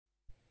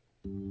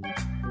Welcome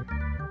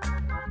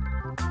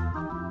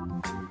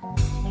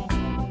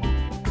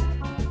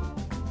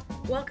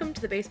to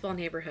the Baseball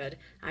Neighborhood.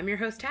 I'm your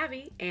host,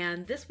 Tavi,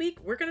 and this week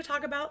we're going to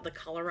talk about the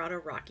Colorado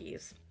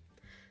Rockies.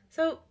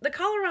 So, the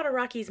Colorado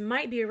Rockies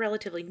might be a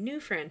relatively new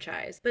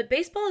franchise, but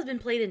baseball has been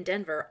played in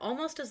Denver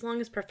almost as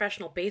long as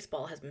professional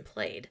baseball has been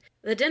played.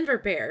 The Denver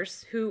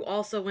Bears, who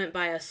also went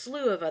by a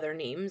slew of other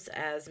names,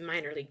 as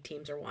minor league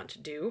teams are wont to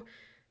do,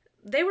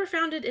 they were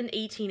founded in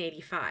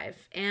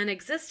 1885 and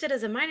existed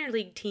as a minor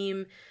league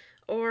team,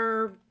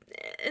 or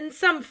in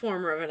some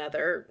form or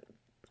another,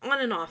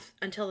 on and off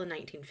until the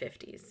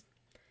 1950s.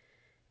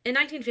 In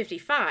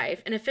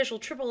 1955, an official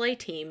AAA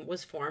team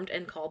was formed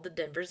and called the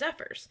Denver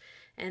Zephyrs,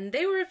 and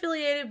they were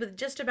affiliated with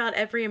just about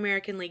every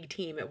American League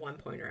team at one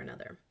point or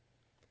another.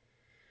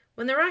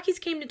 When the Rockies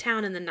came to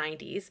town in the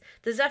 90s,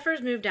 the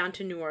Zephyrs moved down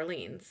to New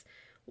Orleans.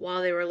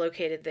 While they were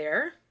located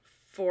there,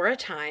 for a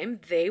time,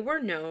 they were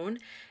known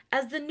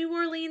as the New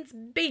Orleans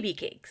Baby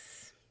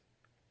Cakes.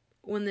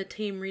 When the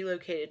team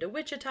relocated to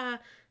Wichita,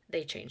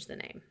 they changed the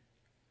name.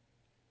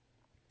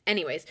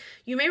 Anyways,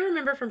 you may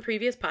remember from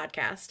previous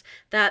podcasts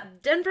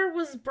that Denver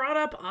was brought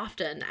up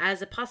often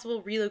as a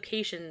possible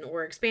relocation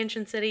or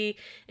expansion city,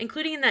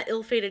 including in that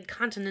ill-fated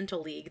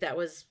Continental League that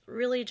was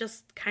really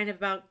just kind of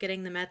about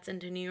getting the Mets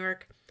into New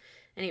York.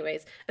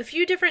 Anyways, a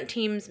few different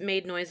teams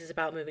made noises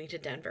about moving to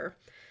Denver.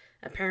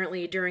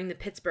 Apparently, during the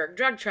Pittsburgh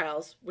drug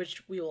trials,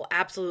 which we will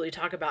absolutely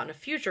talk about in a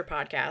future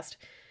podcast,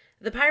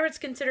 the Pirates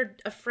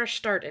considered a fresh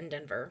start in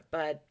Denver,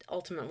 but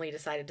ultimately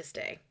decided to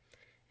stay.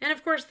 And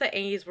of course, the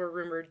A's were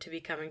rumored to be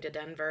coming to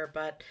Denver,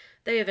 but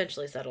they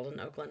eventually settled in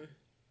Oakland.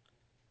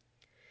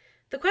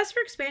 The quest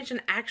for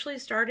expansion actually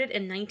started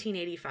in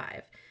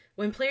 1985,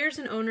 when players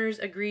and owners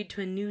agreed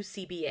to a new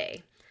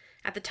CBA.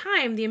 At the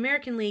time, the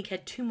American League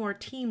had two more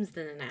teams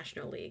than the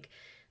National League,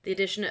 the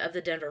addition of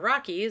the Denver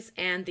Rockies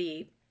and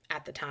the,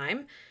 at the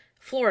time,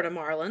 Florida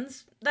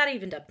Marlins. That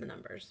evened up the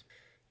numbers.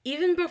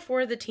 Even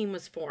before the team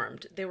was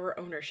formed, there were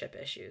ownership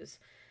issues.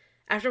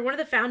 After one of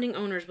the founding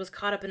owners was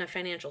caught up in a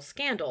financial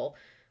scandal,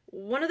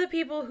 one of the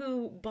people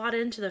who bought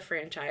into the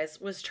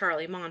franchise was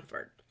Charlie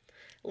Monfort.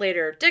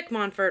 Later, Dick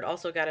Monfort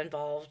also got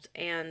involved,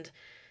 and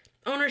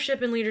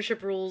ownership and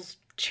leadership rules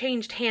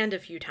changed hand a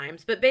few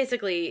times. But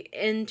basically,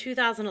 in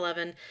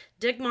 2011,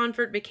 Dick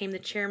Monfort became the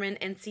chairman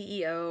and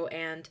CEO,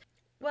 and,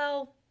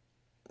 well,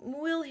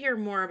 we'll hear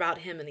more about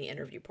him in the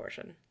interview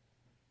portion.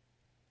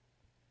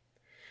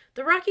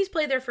 The Rockies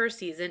played their first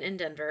season in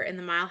Denver in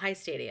the Mile High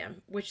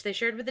Stadium, which they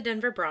shared with the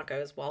Denver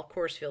Broncos while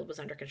Coors Field was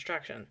under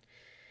construction.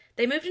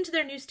 They moved into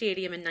their new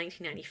stadium in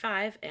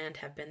 1995 and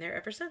have been there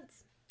ever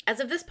since. As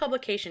of this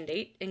publication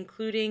date,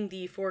 including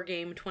the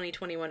 4-game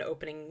 2021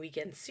 opening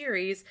weekend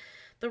series,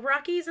 the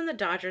Rockies and the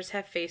Dodgers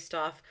have faced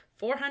off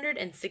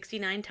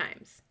 469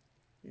 times.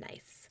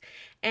 Nice.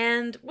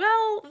 And,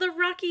 well, the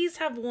Rockies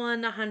have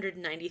won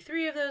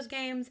 193 of those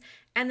games,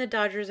 and the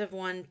Dodgers have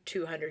won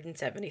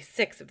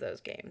 276 of those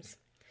games.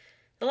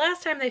 The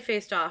last time they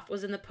faced off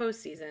was in the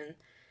postseason,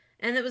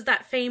 and it was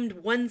that famed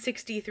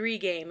 163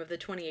 game of the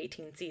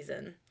 2018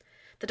 season.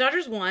 The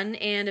Dodgers won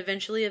and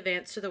eventually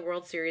advanced to the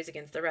World Series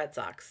against the Red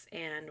Sox,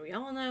 and we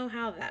all know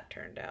how that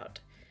turned out.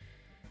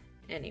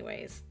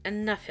 Anyways,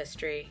 enough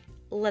history.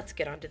 Let's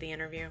get on to the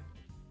interview.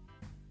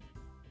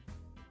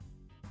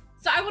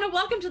 So I want to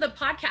welcome to the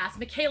podcast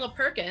Michaela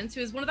Perkins, who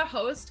is one of the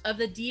hosts of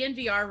the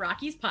DNVR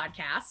Rockies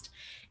podcast.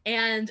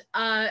 And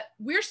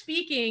we're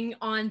speaking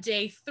on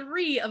day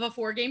 3 of a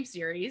 4-game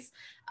series.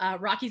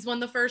 Rockies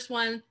won the first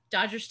one.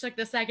 Dodgers took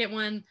the second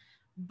one.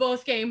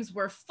 Both games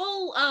were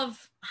full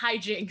of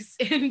hijinks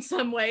in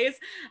some ways.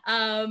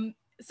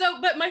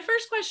 But my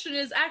first question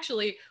is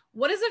actually,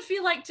 what does it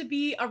feel like to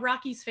be a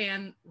Rockies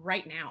fan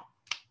right now?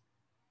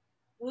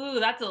 Ooh,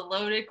 that's a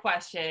loaded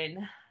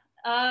question.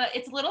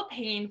 It's a little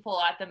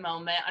painful at the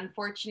moment.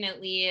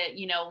 Unfortunately,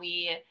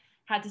 we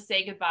had to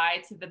say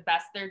goodbye to the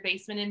best third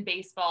baseman in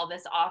baseball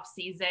this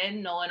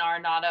offseason, Nolan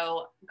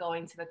Arenado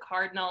going to the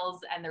Cardinals,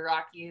 and the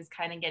Rockies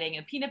kind of getting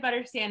a peanut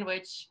butter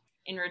sandwich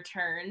in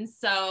return.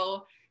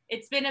 So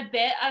it's been a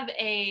bit of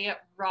a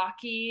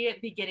rocky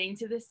beginning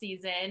to the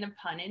season,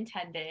 pun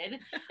intended.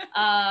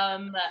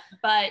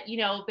 But,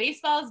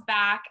 baseball is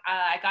back.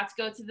 I got to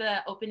go to the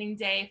opening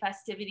day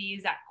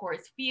festivities at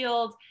Coors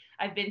Field.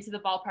 I've been to the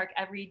ballpark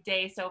every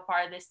day so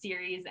far this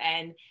series,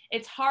 and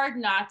it's hard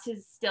not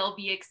to still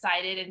be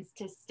excited and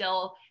to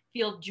still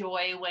feel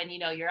joy when,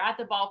 you're at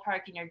the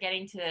ballpark and you're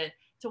getting to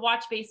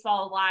watch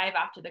baseball live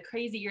after the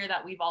crazy year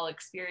that we've all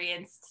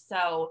experienced.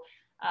 So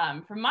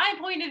from my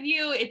point of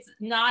view, it's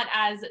not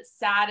as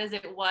sad as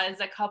it was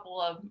a couple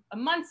of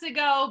months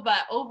ago,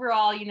 but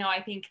overall,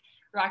 I think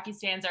Rockies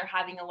fans are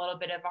having a little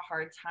bit of a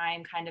hard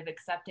time kind of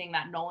accepting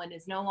that Nolan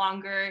is no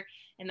longer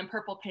in the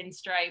purple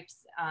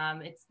pinstripes.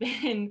 It's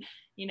been,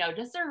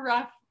 just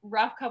a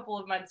rough couple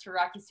of months for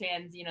Rockies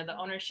fans. The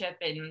ownership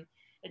and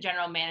the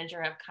general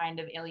manager have kind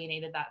of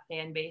alienated that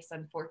fan base,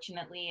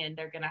 unfortunately, and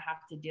they're going to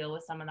have to deal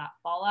with some of that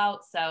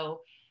fallout.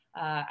 So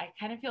I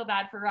kind of feel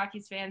bad for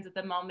Rockies fans at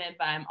the moment,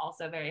 but I'm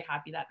also very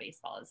happy that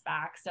baseball is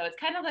back. So it's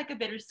kind of like a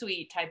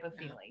bittersweet type of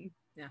feeling.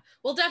 Yeah,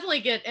 we'll definitely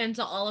get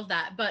into all of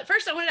that. But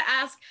first, I wanted to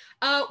ask,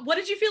 what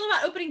did you feel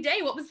about opening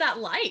day? What was that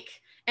like?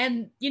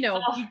 And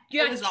Oh, you it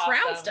guys was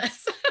trounced awesome.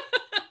 us.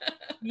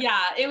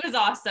 Yeah, it was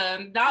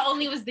awesome. Not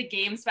only was the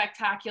game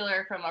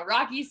spectacular from a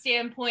Rocky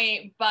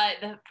standpoint, but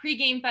the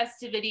pregame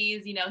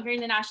festivities, hearing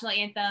the national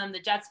anthem,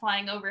 the Jets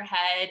flying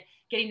overhead,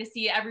 getting to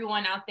see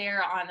everyone out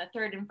there on the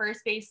third and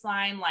first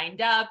baseline lined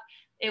up.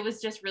 It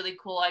was just really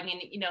cool. I mean,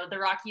 the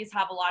Rockies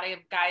have a lot of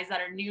guys that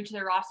are new to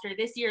their roster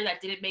this year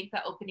that didn't make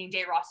the opening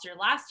day roster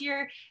last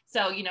year.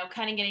 So,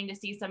 kind of getting to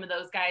see some of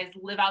those guys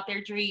live out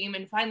their dream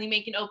and finally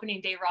make an opening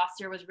day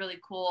roster was really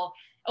cool.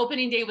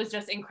 Opening day was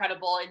just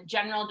incredible in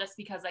general, just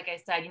because, like I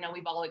said,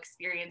 we've all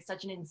experienced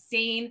such an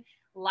insane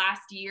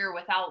last year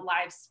without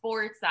live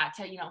sports, that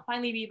to,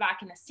 finally be back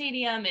in the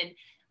stadium and,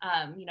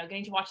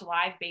 getting to watch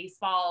live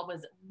baseball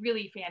was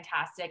really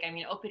fantastic. I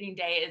mean, opening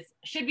day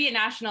should be a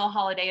national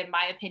holiday, in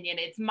my opinion.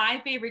 It's my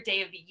favorite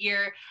day of the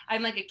year.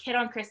 I'm like a kid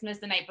on Christmas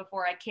the night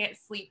before. I can't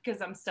sleep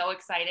because I'm so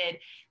excited.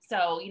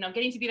 So,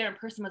 getting to be there in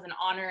person was an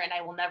honor, and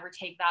I will never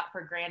take that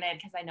for granted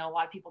because I know a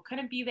lot of people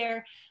couldn't be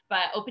there.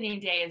 But opening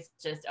day is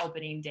just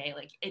opening day.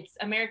 Like, it's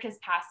America's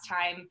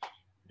pastime.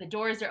 The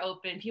doors are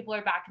open. People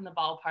are back in the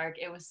ballpark.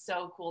 It was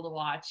so cool to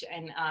watch,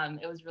 and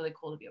it was really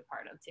cool to be a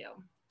part of too.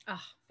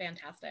 Oh,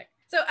 fantastic.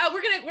 So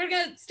we're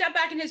gonna step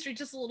back in history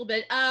just a little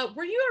bit.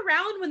 Were you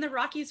around when the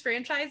Rockies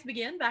franchise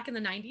began back in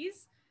the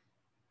 90s?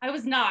 I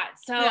was not.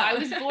 So Yeah. I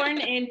was born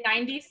in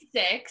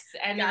 96,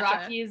 and the Gotcha.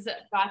 Rockies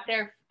got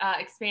their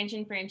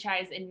expansion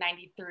franchise in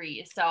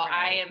 93. So Right.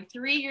 I am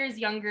 3 years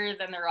younger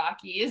than the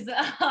Rockies.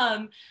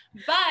 But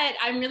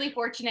I'm really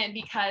fortunate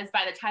because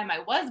by the time I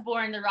was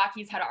born, the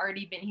Rockies had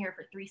already been here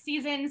for 3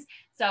 seasons.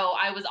 So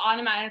I was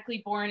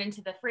automatically born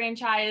into the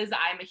franchise.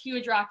 I'm a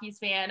huge Rockies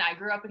fan. I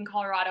grew up in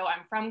Colorado.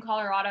 I'm from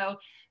Colorado.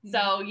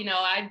 So,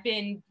 I've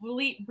been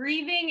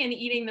breathing and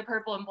eating the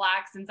purple and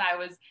black since I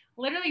was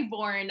literally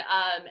born.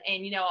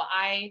 And,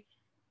 I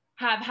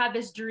have had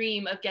this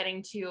dream of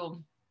getting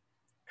to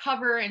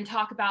cover and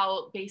talk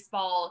about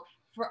baseball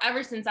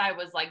forever since I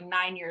was like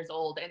 9 years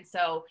old. And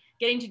so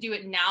getting to do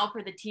it now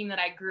for the team that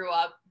I grew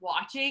up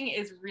watching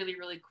is really,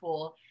 really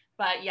cool.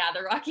 But yeah,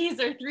 the Rockies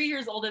are 3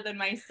 years older than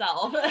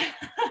myself.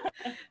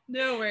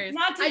 No worries.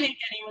 Not to make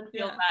anyone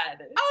feel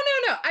bad.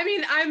 Oh no. I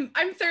mean,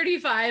 I'm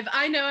 35.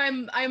 I know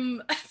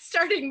I'm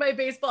starting my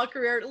baseball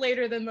career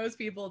later than most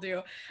people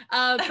do.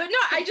 But no,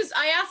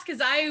 I asked because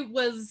I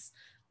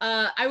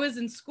was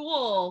in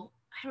school.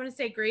 I want to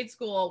say grade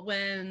school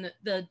when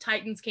the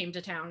Titans came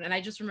to town, and I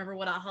just remember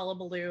what a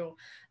hullabaloo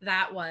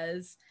that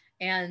was.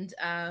 And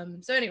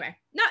so anyway,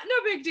 no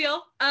big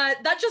deal.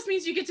 That just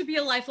means you get to be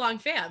a lifelong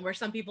fan, where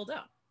some people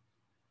don't.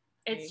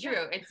 It's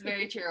true. It's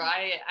very true.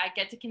 I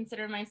get to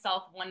consider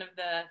myself one of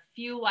the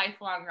few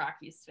lifelong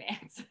Rockies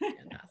fans.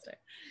 Fantastic.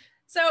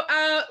 So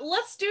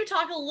let's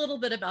talk a little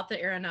bit about the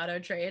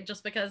Arenado trade,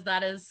 just because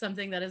that is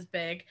something that is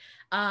big.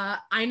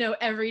 I know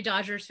every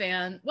Dodgers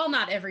fan, well,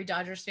 not every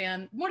Dodgers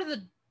fan, one of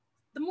the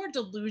more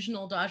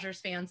delusional Dodgers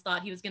fans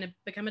thought he was going to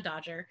become a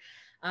Dodger.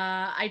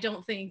 I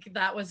don't think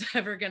that was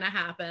ever going to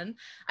happen.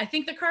 I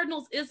think the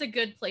Cardinals is a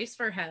good place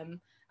for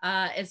him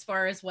as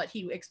far as what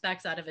he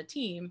expects out of a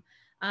team.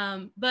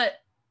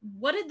 But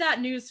what did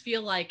that news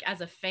feel like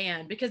as a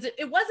fan? Because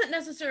it wasn't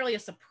necessarily a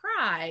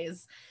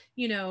surprise.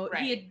 Right.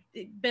 He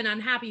had been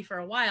unhappy for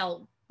a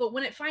while, but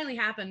when it finally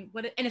happened,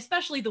 and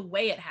especially the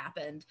way it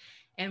happened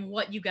and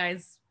what you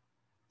guys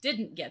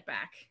didn't get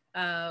back,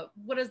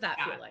 what does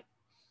that feel like?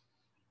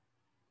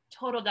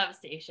 Total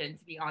devastation,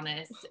 to be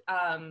honest.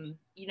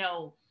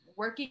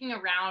 Working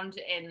around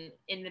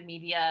in the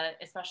media,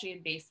 especially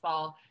in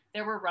baseball,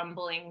 there were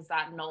rumblings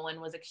that Nolan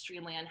was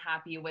extremely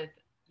unhappy with,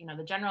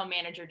 the general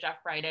manager, Jeff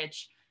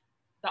Bridich,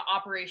 the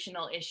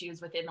operational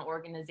issues within the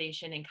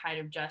organization, and kind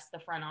of just the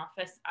front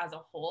office as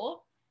a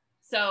whole.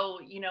 So,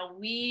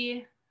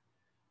 we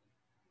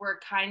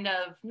were kind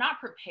of not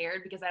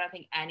prepared, because I don't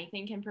think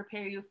anything can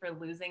prepare you for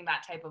losing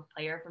that type of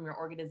player from your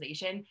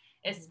organization,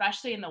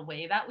 especially in the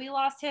way that we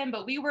lost him.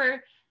 But we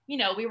were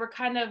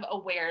kind of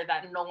aware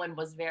that Nolan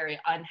was very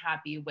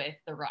unhappy with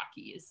the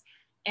Rockies.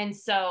 And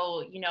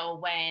so,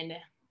 when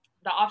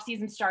the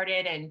offseason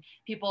started and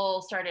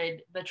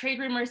the trade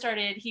rumors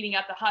started heating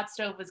up, the hot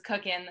stove was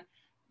cooking,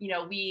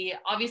 we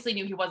obviously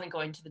knew he wasn't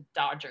going to the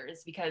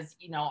Dodgers because,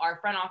 our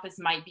front office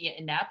might be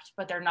inept,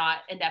 but they're not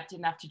inept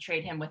enough to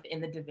trade him within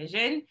the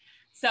division.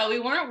 So we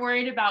weren't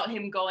worried about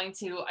him going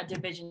to a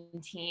division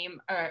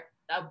team or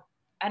a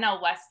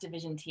NL West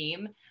division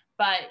team.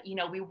 But,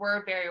 we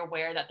were very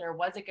aware that there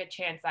was a good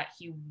chance that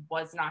he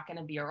was not going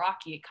to be a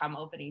Rocky come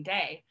opening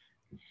day.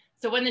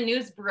 So when the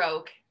news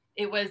broke,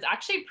 it was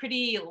actually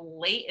pretty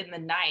late in the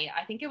night.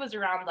 I think it was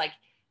around like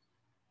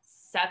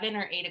 7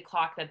 or 8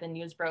 o'clock that the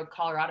news broke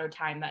Colorado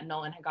time that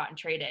Nolan had gotten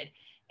traded.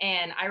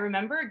 And I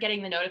remember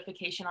getting the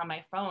notification on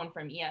my phone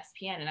from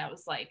ESPN, and I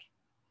was like,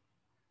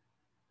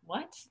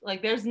 what?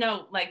 Like, there's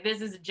no, like, this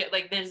is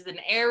there's an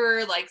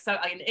error, like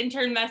an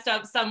intern messed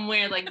up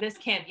somewhere. Like, this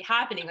can't be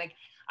happening. Like,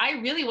 I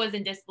really was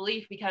in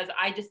disbelief because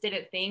I just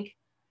didn't think,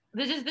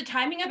 the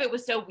timing of it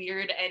was so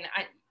weird, and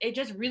it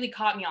just really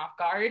caught me off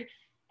guard.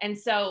 And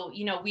so,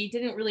 we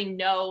didn't really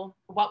know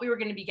what we were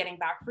going to be getting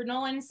back for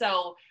Nolan.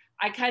 So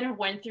I kind of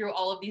went through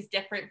all of these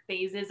different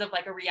phases of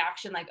like a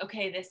reaction, like,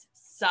 okay, this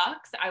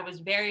sucks. I was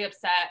very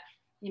upset,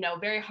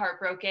 very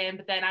heartbroken,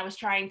 but then I was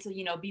trying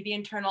to, be the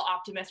internal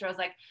optimist where I was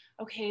like,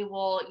 okay,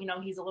 well,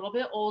 he's a little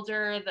bit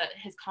older, that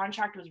his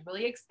contract was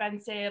really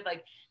expensive.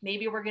 Like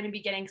maybe we're going to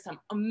be getting some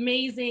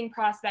amazing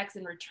prospects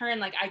in return.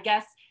 Like, I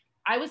guess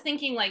I was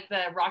thinking like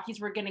the Rockies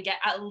were going to get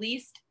at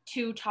least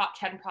 2 top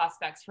 10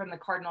 prospects from the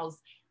Cardinals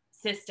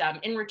system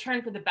in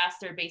return for the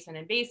best third baseman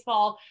in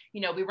baseball.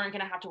 We weren't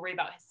going to have to worry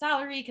about his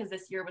salary because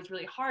this year was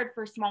really hard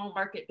for small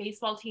market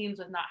baseball teams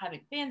with not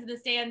having fans in the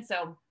stands.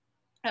 So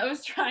I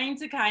was trying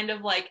to kind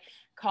of like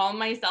calm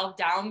myself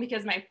down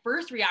because my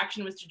first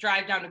reaction was to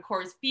drive down to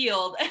Coors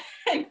Field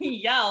and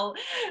yell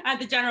at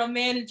the general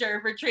manager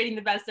for trading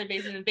the best third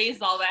baseman in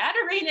baseball. But I had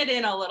to rein it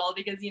in a little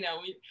because,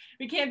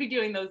 we can't be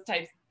doing those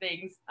types of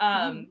things.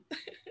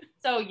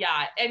 So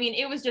yeah, I mean,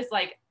 it was just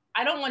like,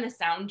 I don't want to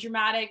sound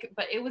dramatic,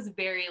 but it was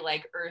very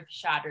like earth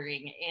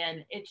shattering.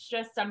 And it's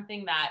just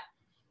something that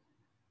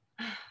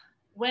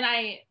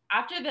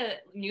after the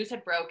news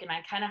had broke and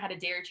I kind of had a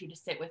day or two to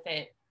sit with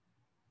it,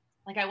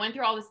 like I went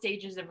through all the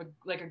stages of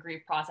a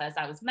grief process.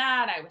 I was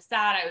mad, I was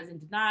sad, I was in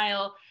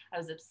denial, I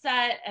was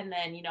upset. And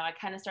then, I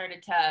kind of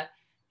started to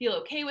feel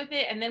okay with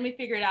it. And then we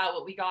figured out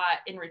what we got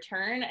in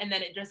return. And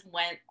then it just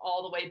went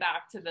all the way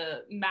back to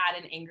the mad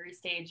and angry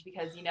stage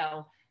because,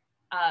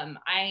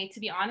 I, to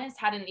be honest,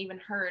 hadn't even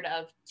heard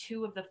of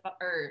 3 of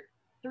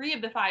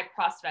the 5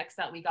 prospects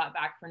that we got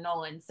back for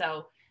Nolan.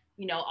 So,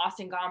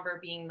 Austin Gomber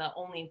being the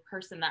only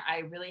person that I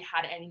really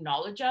had any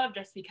knowledge of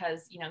just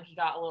because, he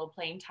got a little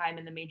playing time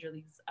in the major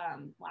leagues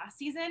last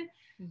season.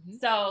 Mm-hmm.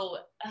 So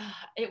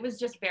it was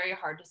just very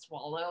hard to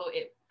swallow.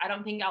 I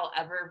don't think I'll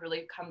ever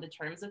really come to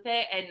terms with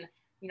it. And,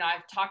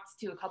 I've talked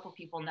to a couple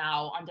people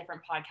now on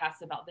different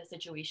podcasts about this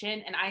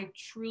situation. And I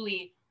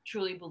truly,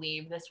 truly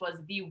believe this was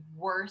the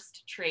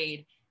worst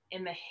trade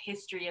in the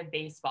history of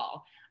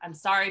baseball. I'm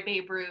sorry,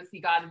 Babe Ruth,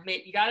 you got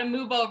to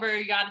move over.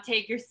 You got to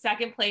take your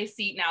second place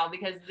seat now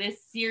because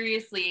this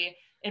seriously,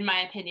 in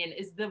my opinion,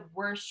 is the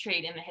worst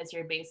trade in the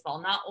history of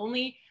baseball. Not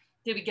only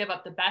did we give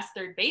up the best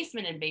third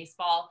baseman in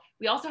baseball,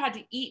 we also had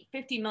to eat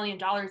 $50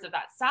 million of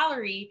that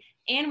salary,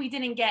 and we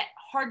didn't get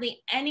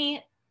hardly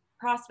any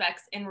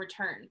prospects in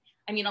return.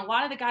 I mean, a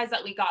lot of the guys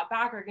that we got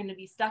back are going to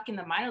be stuck in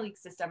the minor league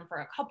system for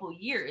a couple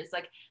years.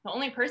 Like the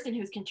only person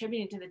who's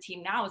contributing to the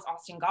team now is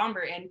Austin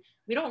Gomber, and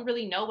we don't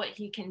really know what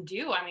he can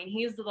do. I mean,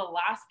 he's the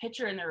last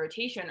pitcher in the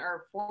rotation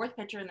or 4th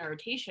pitcher in the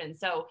rotation.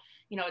 So,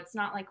 it's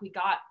not like we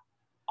got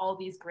all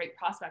these great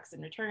prospects in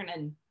return.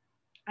 And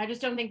I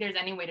just don't think there's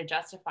any way to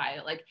justify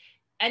it. Like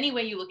any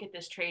way you look at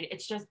this trade,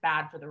 it's just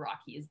bad for the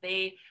Rockies.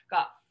 They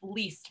got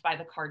fleeced by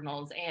the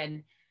Cardinals.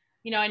 And,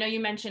 I know you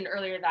mentioned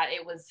earlier that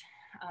it was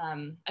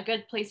a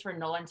good place for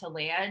Nolan to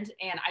land.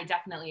 And I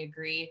definitely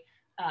agree.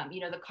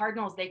 The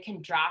Cardinals, they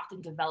can draft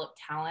and develop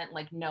talent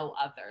like no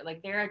other.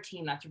 Like they're a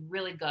team that's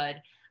really good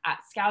at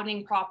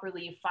scouting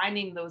properly,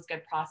 finding those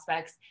good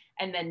prospects,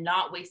 and then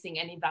not wasting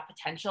any of that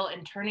potential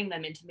and turning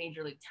them into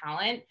major league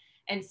talent.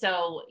 And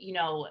so,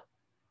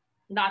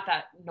 not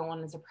that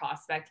Nolan is a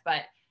prospect,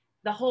 but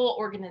the whole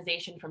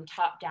organization from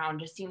top down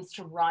just seems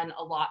to run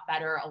a lot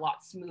better, a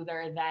lot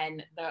smoother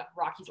than the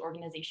Rockies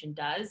organization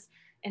does.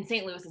 And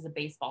St. Louis is a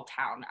baseball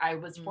town. I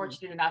was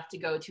fortunate enough to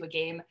go to a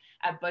game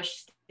at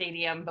Busch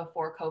Stadium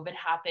before COVID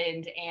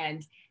happened,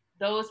 and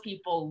those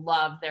people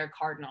love their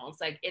Cardinals.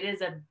 Like it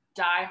is a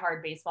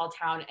diehard baseball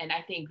town, and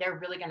I think they're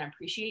really going to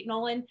appreciate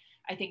Nolan.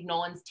 I think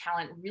Nolan's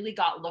talent really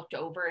got looked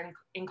over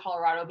in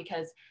Colorado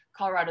because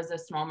Colorado's a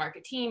small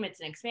market team. It's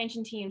an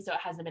expansion team, so it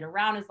hasn't been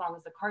around as long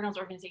as the Cardinals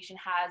organization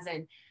has.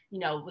 And,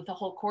 with the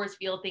whole Coors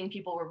Field thing,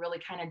 people were really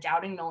kind of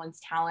doubting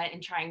Nolan's talent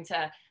and trying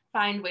to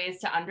find ways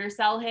to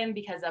undersell him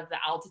because of the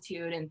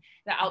altitude and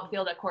the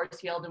outfield at Coors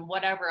Field and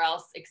whatever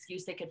else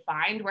excuse they could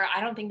find, where I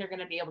don't think they're going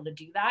to be able to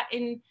do that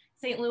in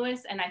St.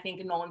 Louis. And I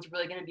think Nolan's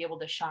really going to be able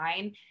to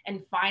shine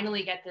and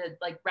finally get the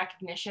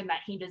recognition that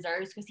he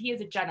deserves because he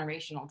is a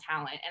generational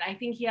talent. And I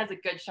think he has a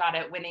good shot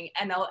at winning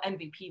NL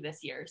MVP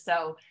this year.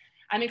 So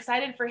I'm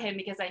excited for him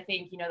because I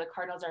think, the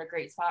Cardinals are a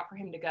great spot for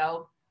him to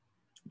go.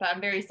 But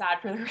I'm very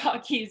sad for the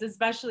Rockies,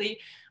 especially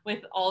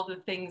with all the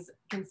things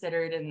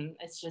considered. And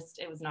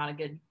it was not a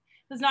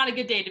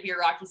good day to be a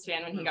Rockies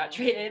fan when he got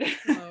traded.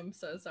 Oh, I'm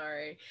so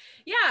sorry.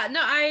 Yeah,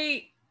 no,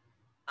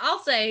 I'll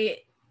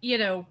say,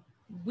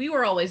 we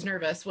were always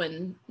nervous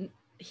when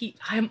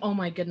oh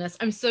my goodness,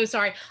 I'm so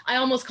sorry. I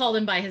almost called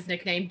him by his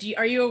nickname.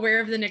 Are you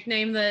aware of the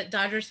nickname that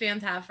Dodgers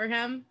fans have for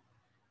him?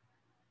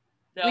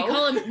 No. We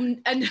call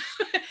him, and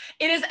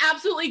it is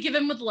absolutely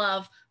given with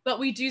love, but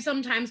we do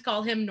sometimes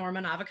call him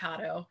Norman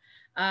Avocado.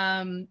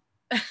 Okay,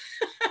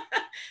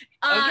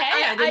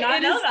 I did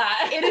not know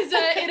that.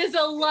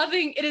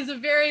 It is a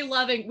very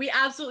loving, we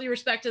absolutely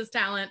respect his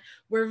talent.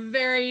 We're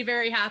very,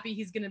 very happy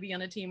he's going to be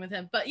on a team with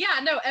him. But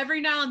yeah, no,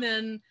 every now and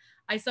then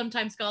I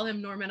sometimes call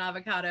him Norman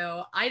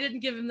Avocado. I didn't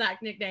give him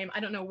that nickname. I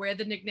don't know where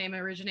the nickname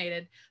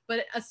originated,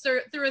 but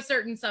through a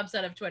certain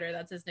subset of Twitter,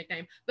 that's his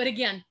nickname. But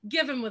again,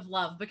 give him with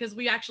love, because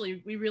we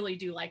really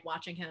do like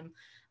watching him.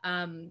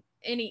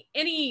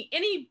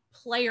 Any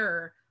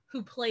player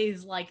who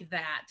plays like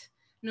that,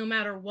 no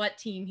matter what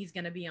team he's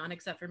going to be on,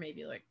 except for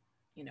maybe like,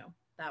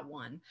 that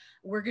one,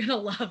 we're gonna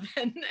love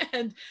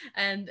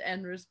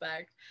and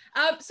respect.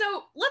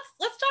 So let's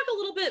talk a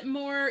little bit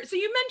more. So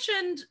you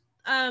mentioned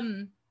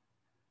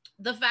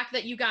the fact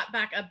that you got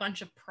back a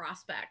bunch of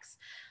prospects.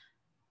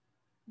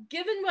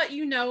 Given what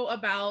you know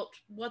about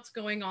what's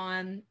going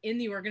on in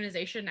the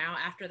organization now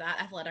after that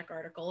Athletic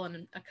article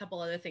and a couple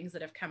other things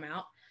that have come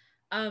out,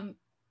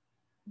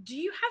 do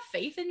you have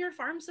faith in your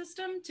farm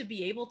system to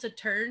be able to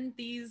turn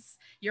these?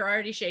 You're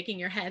already shaking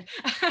your head.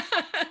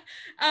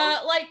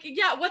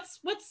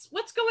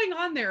 What's going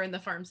on there in the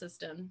farm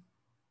system?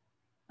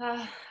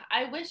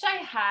 I wish I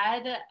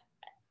had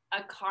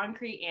a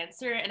concrete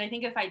answer, and I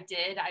think if I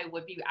did, I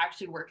would be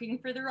actually working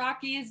for the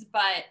Rockies.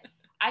 But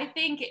I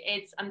think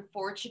it's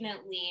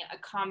unfortunately a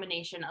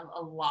combination of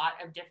a lot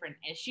of different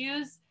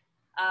issues.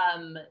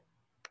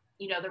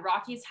 The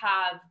Rockies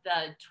have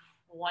the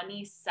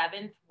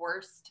 27th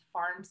worst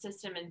farm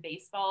system in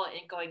baseball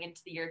going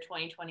into the year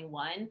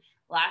 2021.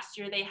 Last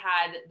year, they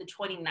had the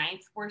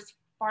 29th worst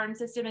farm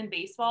system in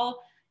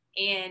baseball.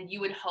 And you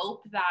would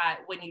hope that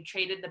when you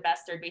traded the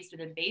best third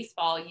baseman in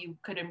baseball, you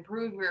could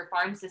improve your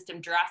farm system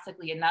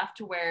drastically enough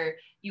to where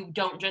you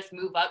don't just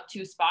move up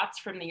 2 spots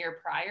from the year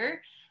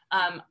prior.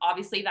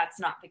 Obviously, that's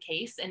not the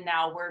case. And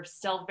now we're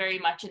still very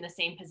much in the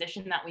same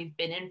position that we've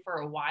been in for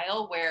a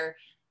while, where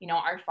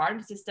our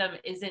farm system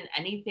isn't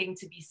anything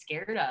to be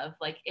scared of.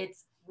 Like,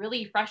 it's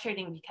really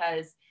frustrating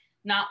because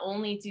not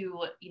only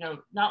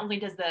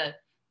does the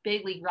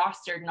big league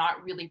roster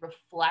not really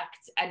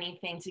reflect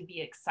anything to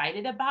be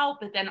excited about,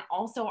 but then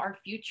also our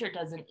future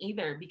doesn't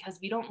either, because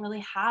we don't really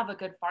have a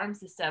good farm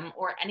system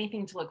or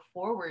anything to look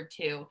forward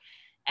to.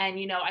 And,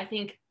 I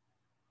think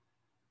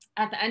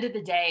at the end of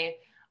the day,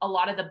 a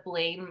lot of the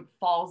blame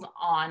falls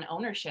on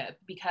ownership,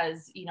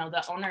 because,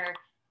 the owner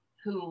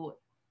who,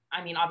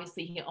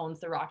 obviously he owns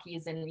the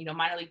Rockies, and,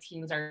 minor league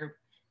teams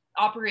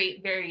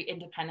operate very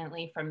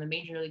independently from the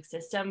major league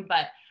system.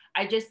 But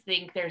I just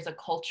think there's a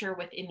culture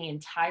within the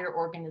entire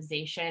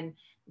organization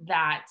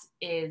that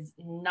is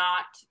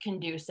not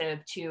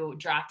conducive to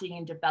drafting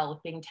and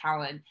developing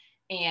talent.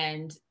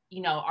 And,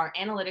 our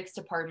analytics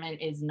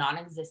department is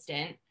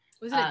non-existent.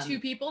 Was it 2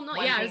 people? No,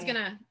 yeah, I was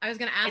gonna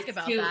ask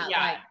about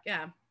that.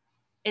 Yeah.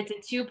 It's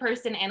a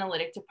 2-person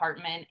analytic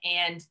department,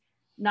 and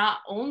not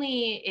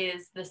only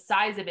is the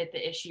size of it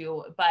the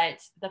issue,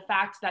 but the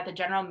fact that the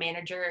general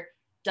manager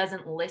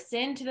doesn't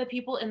listen to the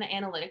people in the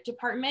analytic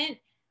department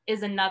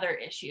is another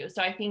issue.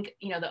 So I think,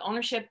 the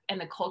ownership and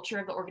the culture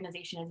of the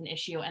organization is an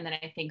issue. And then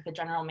I think the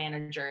general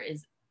manager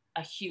is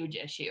a huge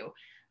issue.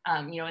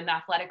 In the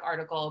Athletic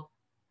article,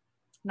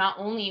 not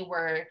only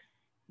were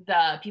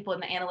the people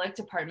in the analytic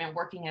department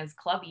working as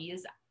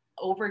clubbies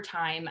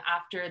overtime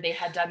after they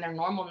had done their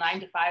normal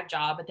 9-to-5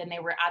 job, but then they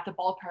were at the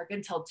ballpark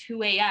until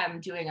 2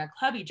 a.m. doing a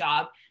clubby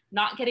job,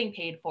 not getting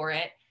paid for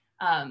it.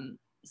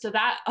 So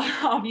that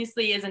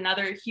obviously is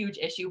another huge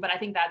issue, but I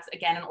think that's,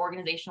 again, an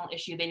organizational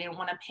issue. They didn't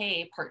want to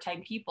pay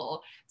part-time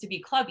people to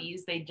be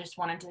clubbies. They just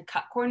wanted to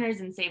cut corners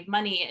and save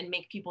money and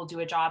make people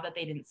do a job that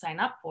they didn't sign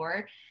up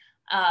for.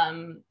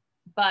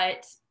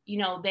 But,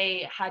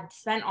 they had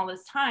spent all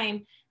this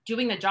time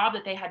doing the job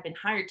that they had been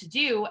hired to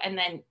do, and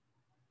then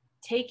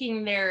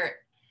taking their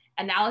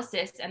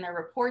analysis and their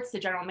reports to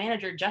general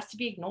manager just to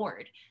be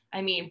ignored.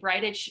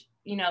 Bridich,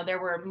 there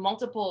were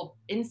multiple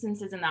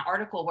instances in that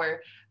article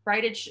where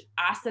Bridich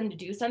asked them to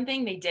do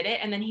something, they did it,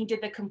 and then he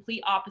did the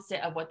complete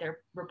opposite of what their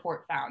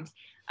report found.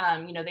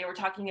 They were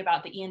talking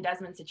about the Ian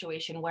Desmond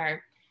situation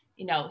where,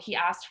 he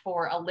asked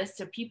for a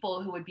list of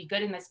people who would be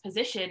good in this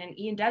position, and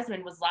Ian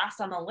Desmond was last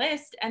on the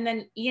list. And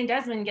then Ian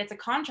Desmond gets a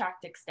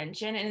contract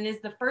extension and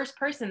is the first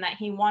person that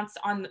he wants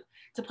on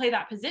to play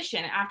that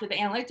position after the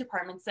analytic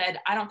department said,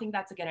 I don't think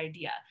that's a good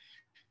idea.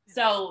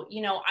 So,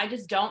 I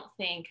just don't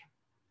think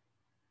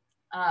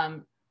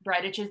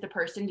Bridich is the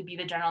person to be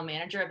the general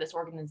manager of this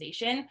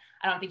organization.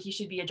 I don't think he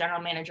should be a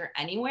general manager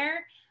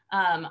anywhere.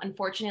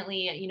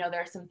 Unfortunately,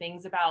 there are some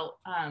things about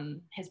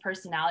his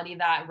personality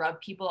that rub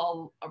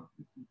people a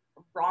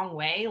wrong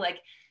way. Like,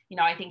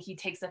 I think he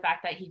takes the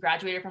fact that he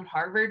graduated from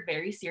Harvard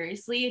very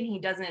seriously, and he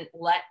doesn't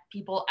let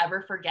people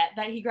ever forget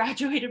that he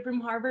graduated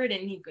from Harvard.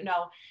 And he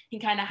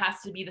kind of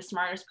has to be the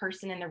smartest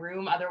person in the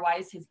room.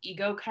 Otherwise, his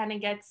ego kind of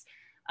gets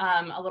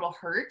a little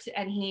hurt,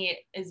 and he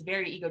is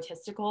very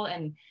egotistical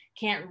and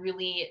can't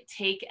really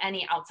take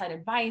any outside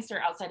advice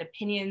or outside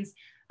opinions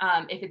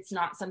if it's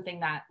not something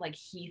that like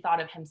he thought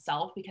of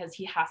himself, because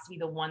he has to be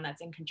the one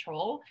that's in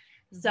control.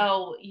 Mm-hmm.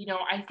 So,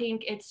 I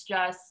think it's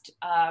just,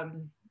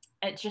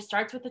 it just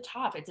starts with the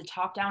top. It's a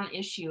top-down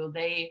issue.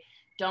 They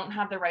don't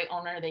have the right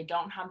owner. They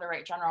don't have the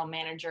right general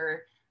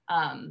manager.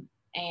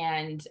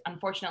 And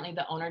unfortunately,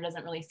 the owner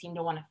doesn't really seem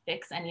to want to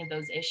fix any of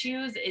those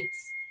issues.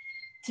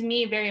 to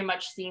me very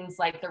much seems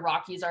like the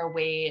Rockies are a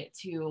way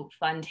to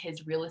fund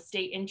his real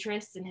estate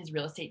interests and his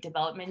real estate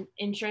development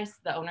interests,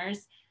 the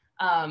owners,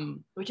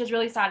 which is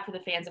really sad for the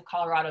fans of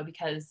Colorado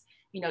because,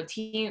 you know,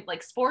 team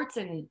like sports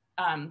and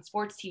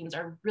sports teams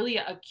are really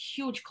a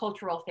huge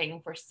cultural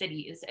thing for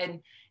cities.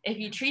 And if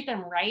you treat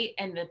them right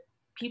and the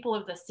people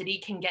of the city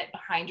can get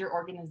behind your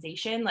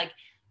organization, like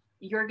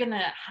you're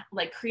gonna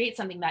like create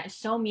something that is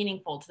so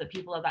meaningful to the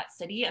people of that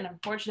city. And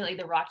unfortunately,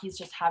 the Rockies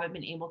just haven't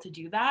been able to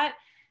do that.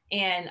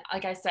 And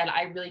like I said,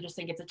 I really just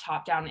think it's a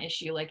top-down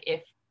issue. Like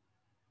if,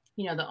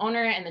 you know, the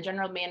owner and the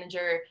general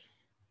manager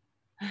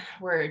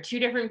were two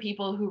different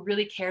people who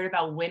really cared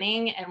about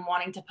winning and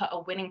wanting to put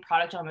a winning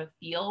product on the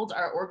field,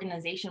 our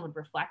organization would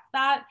reflect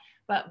that.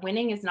 But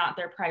winning is not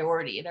their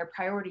priority. Their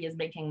priority is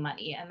making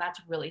money. And that's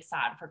really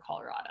sad for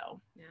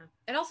Colorado. Yeah.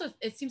 And also,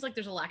 it seems like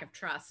there's a lack of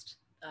trust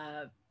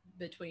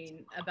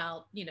between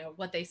about, you know,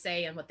 what they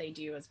say and what they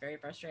do is very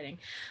frustrating.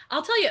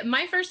 I'll tell you,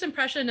 my first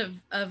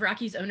impression of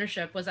Rockies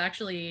ownership was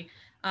actually,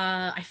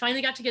 I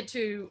finally got to get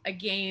to a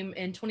game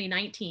in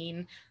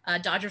 2019,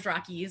 Dodgers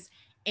Rockies.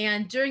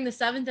 And during the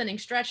 7th inning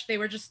stretch, they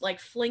were just like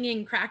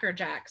flinging Cracker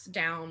Jacks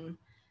down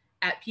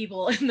at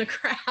people in the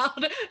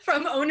crowd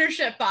from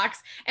ownership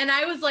box. And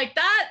I was like,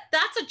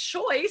 that's a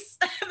choice.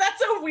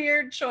 That's a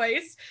weird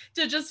choice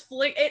to just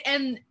fling it.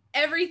 And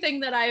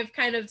everything that I've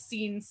kind of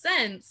seen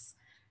since,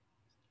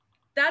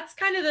 that's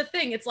kind of the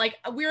thing. It's like,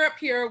 we're up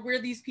here,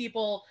 we're these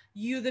people,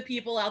 you, the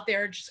people out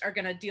there, just are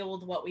going to deal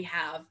with what we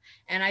have.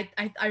 And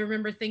I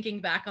remember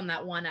thinking back on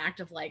that one act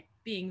of like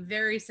being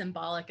very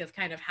symbolic of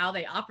kind of how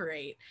they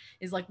operate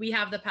is like, we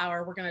have the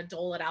power, we're going to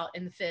dole it out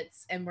in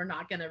fits, and we're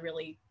not going to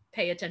really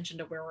pay attention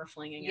to where we're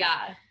flinging it.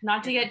 Yeah,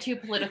 not to get too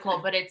political,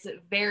 but it's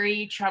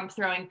very Trump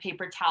throwing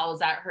paper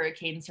towels at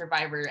hurricane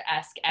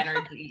survivor-esque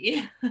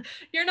energy.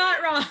 You're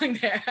not wrong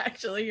there,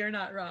 actually. You're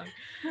not wrong.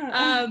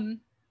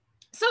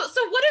 So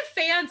what if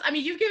fans, I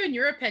mean, you've given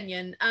your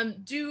opinion.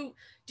 Do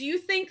you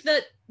think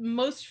that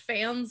most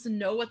fans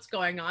know what's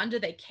going on? Do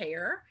they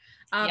care?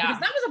 Because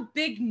that was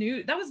big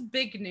news. That was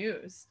big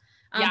news.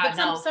 But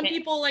some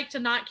people like to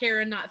not care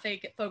and not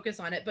focus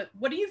on it. But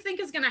what do you think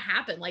is going to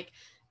happen? Like,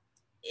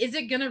 is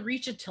it going to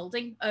reach a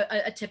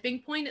tipping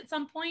point at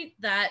some point?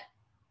 That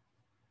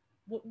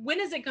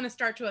when is it going to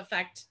start to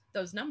affect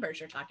those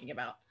numbers you're talking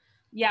about?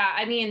 Yeah,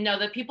 I mean, no,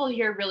 the people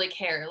here really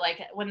care. Like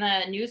when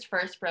the news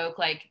first broke,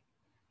 like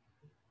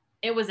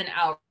it was an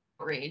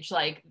outrage.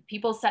 Like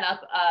people set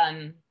up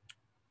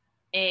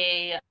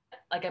a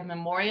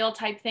memorial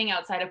type thing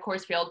outside of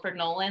Coors Field for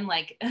Nolan.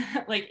 Like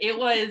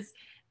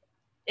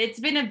it's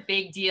been a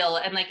big deal,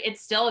 and like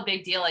it's still a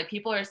big deal. Like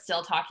people are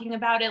still talking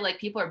about it. Like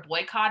people are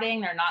boycotting.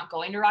 They're not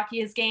going to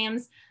Rockies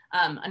games.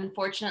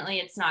 Unfortunately,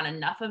 it's not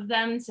enough of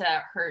them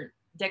to hurt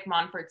Dick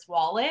Monfort's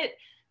wallet.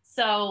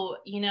 So,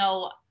 you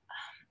know,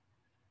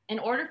 in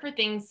order for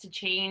things to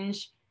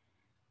change,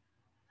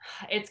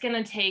 it's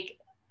going to take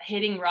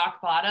hitting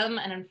rock bottom.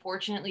 And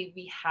unfortunately,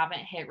 we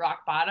haven't hit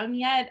rock bottom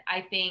yet.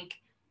 I think,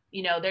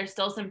 you know, there's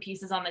still some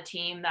pieces on the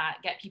team that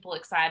get people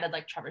excited,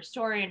 like Trevor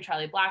Story and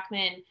Charlie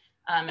Blackmon.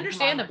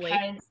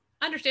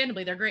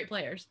 Understandably, they're great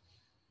players.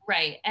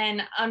 Right.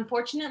 And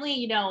unfortunately,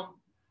 you know,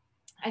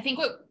 I think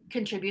what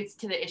contributes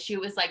to the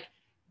issue is like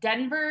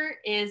Denver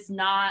is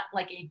not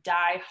like a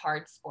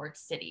die-hard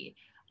sports city.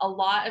 A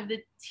lot of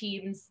the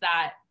teams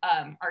that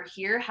are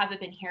here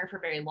haven't been here for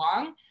very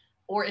long,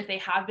 or if they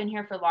have been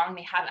here for long,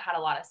 they haven't had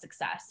a lot of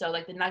success. So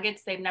like the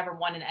Nuggets, they've never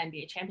won an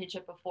NBA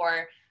championship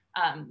before.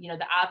 You know,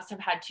 the Avs have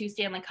had 2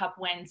 Stanley Cup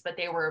wins, but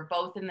they were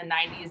both in the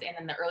 90s and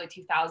in the early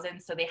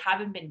 2000s. So they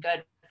haven't been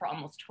good for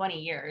almost 20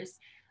 years.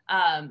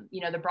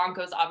 You know, the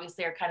Broncos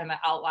obviously are kind of an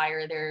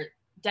outlier.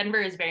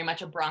 Denver is very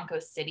much a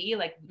Broncos city.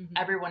 Like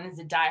everyone is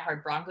a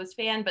diehard Broncos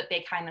fan, but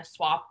they kind of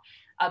swap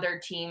other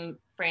team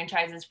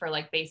franchises for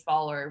like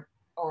baseball or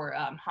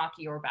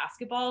hockey or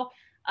basketball.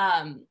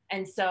 And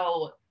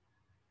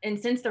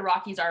since the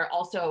Rockies are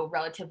also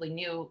relatively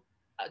new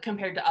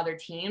compared to other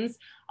teams,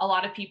 a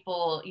lot of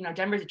people, you know,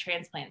 Denver's a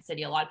transplant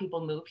city. A lot of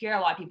people move here. A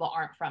lot of people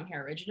aren't from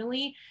here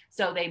originally.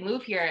 So they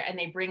move here and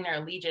they bring their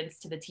allegiance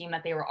to the team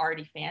that they were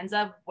already fans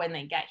of when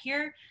they get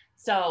here.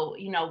 So,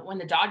 you know, when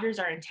the Dodgers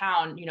are in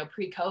town, you know,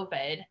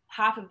 pre-COVID,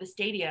 half of the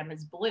stadium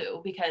is blue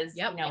because,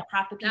 you know,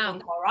 half the people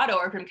in Colorado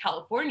are from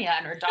California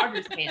and are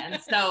Dodgers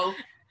fans. So,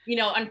 you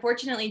know,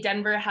 unfortunately,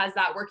 Denver has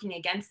that working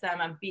against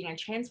them of being a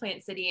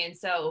transplant city. And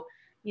so,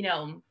 you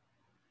know,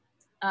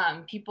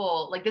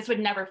 people like this would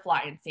never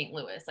fly in St.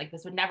 Louis. Like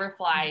this would never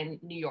fly in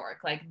New York.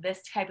 Like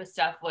this type of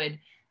stuff would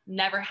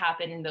never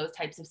happen in those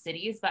types of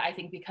cities. But I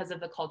think because of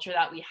the culture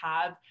that we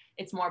have,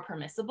 it's more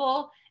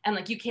permissible. And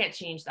like, you can't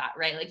change that,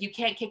 right? Like you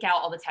can't kick out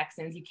all the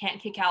Texans. You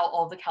can't kick out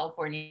all the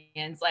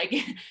Californians. Like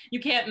you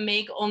can't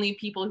make only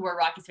people who are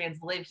Rockies fans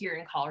live here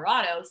in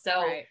Colorado.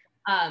 So,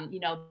 you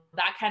know,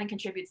 that kind of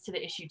contributes to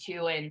the issue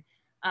too. And,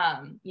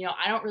 you know,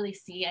 I don't really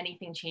see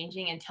anything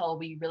changing until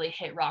we really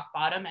hit rock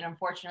bottom. And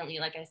unfortunately,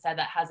 like I said,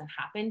 that hasn't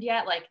happened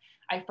yet. Like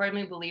I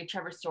firmly believe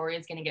Trevor Story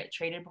is going to get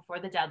traded before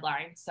the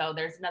deadline. So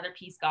there's another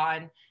piece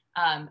gone.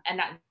 And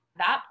at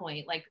that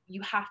point, like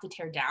you have to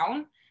tear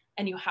down.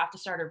 and you have to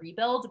start a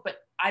rebuild. But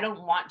I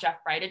don't want Jeff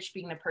Bridich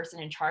being the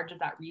person in charge of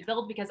that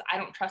rebuild because I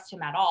don't trust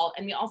him at all.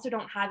 And we also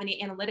don't have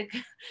any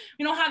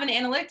we don't have an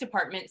analytic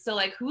department. So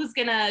like, who's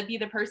gonna be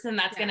the person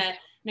that's gonna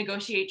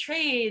negotiate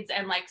trades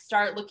and like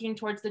start looking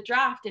towards the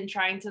draft and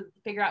trying to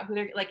figure out who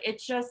they're like, it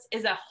just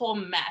is a whole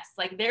mess.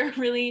 Like they're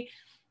really,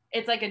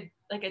 it's like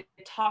a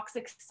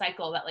toxic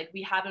cycle that like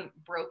we haven't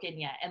broken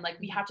yet. And like,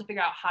 we have to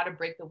figure out how to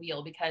break the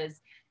wheel because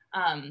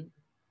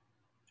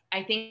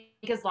I think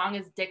as long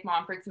as Dick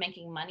Monfort's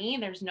making money,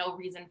 there's no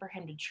reason for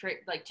him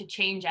to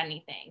change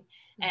anything.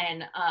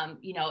 And,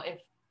 you know, if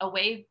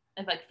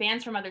like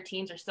fans from other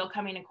teams are still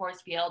coming to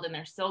Coors Field and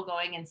they're still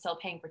going and still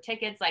paying for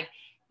tickets, like,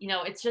 you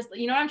know, it's just,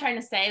 you know what I'm trying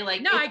to say?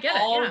 Like, no, it's I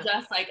get all it.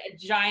 just like a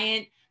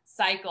giant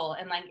cycle.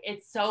 And like,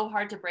 it's so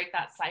hard to break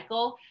that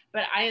cycle.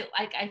 But I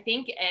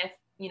think if,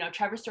 you know,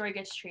 Trevor Story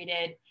gets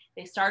traded,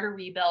 they start a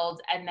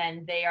rebuild, and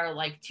then they are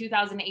like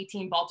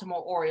 2018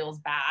 Baltimore Orioles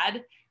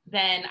bad,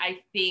 then I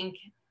think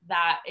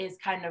that is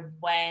kind of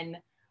when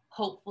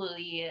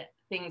hopefully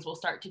things will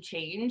start to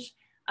change.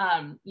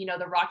 You know,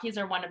 the Rockies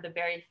are one of the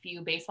very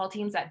few baseball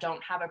teams that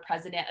don't have a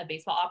president of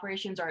baseball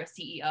operations or a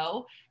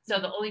CEO. So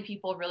the only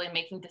people really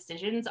making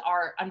decisions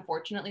are,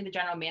 unfortunately, the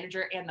general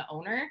manager and the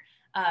owner.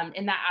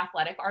 In that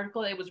Athletic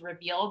article, it was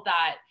revealed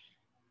that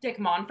Dick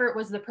Monfort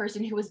was the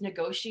person who was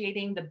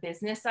negotiating the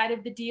business side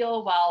of the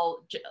deal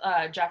while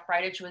Jeff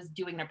Bridich was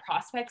doing the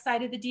prospect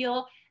side of the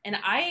deal. And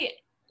I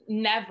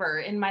never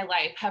in my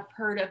life have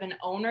heard of an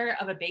owner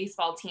of a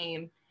baseball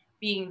team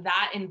being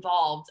that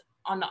involved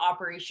on the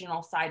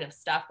operational side of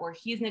stuff where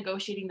he's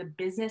negotiating the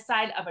business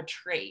side of a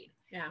trade.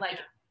 Yeah. Like,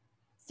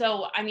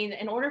 so, I mean,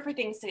 in order for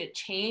things to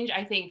change,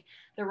 I think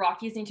the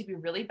Rockies need to be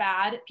really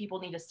bad. People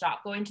need to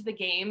stop going to the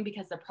game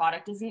because the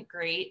product isn't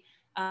great.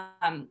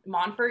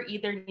 Monfort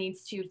either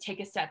needs to take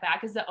a step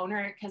back as the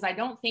owner, because I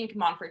don't think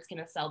Monfort's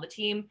going to sell the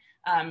team.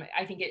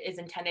 I think it is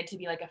intended to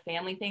be like a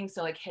family thing.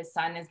 So like his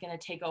son is going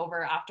to take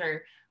over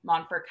after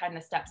Monfort kind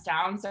of steps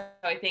down. So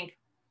I think,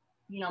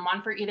 you know,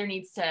 Monfort either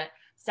needs to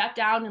step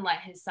down and let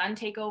his son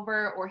take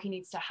over, or he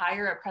needs to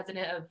hire a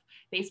president of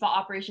baseball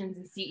operations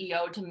and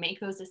CEO to make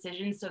those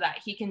decisions so that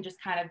he can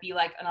just kind of be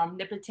like an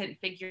omnipotent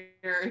figure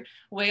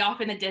way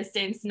off in the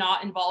distance,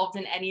 not involved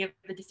in any of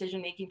the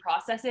decision-making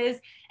processes.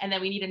 And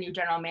then we need a new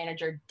general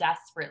manager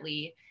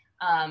desperately.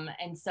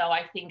 And so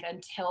I think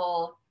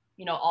until,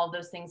 you know, all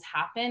those things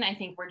happen, I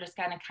think we're just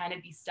going to kind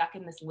of be stuck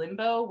in this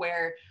limbo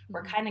where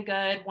we're kind of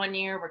good one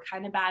year, we're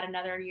kind of bad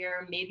another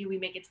year. Maybe we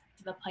make it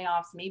to the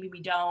playoffs, maybe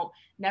we don't.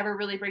 Never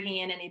really bringing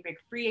in any big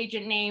free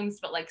agent names,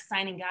 but like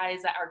signing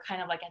guys that are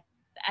kind of like at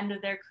the end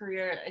of their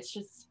career. It's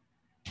just,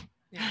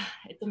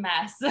 it's a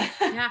mess.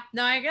 Yeah,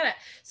 no, I get it.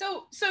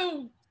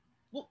 So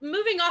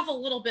moving off a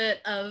little bit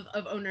of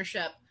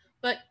ownership,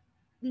 but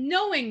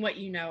knowing what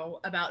you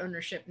know about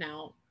ownership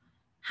now,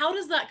 how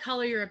does that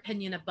color your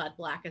opinion of Bud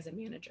Black as a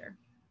manager?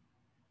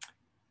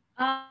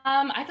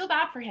 I feel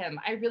bad for him.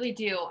 I really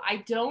do.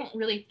 I don't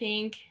really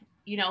think,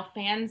 you know,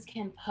 fans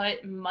can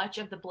put much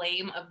of the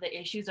blame of the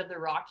issues of the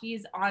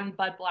Rockies on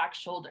Bud Black's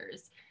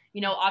shoulders.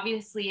 You know,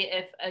 obviously,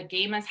 if a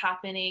game is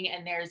happening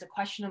and there's a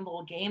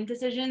questionable game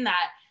decision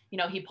that, you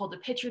know, he pulled a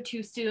pitcher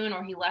too soon,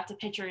 or he left a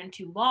pitcher in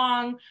too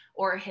long,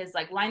 or his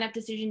like lineup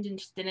decision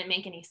just didn't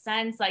make any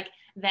sense, like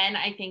then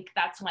I think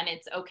that's when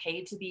it's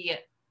okay to be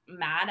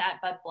mad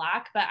at Bud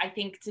Black. But I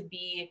think to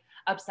be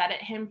upset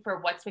at him for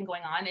what's been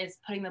going on is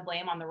putting the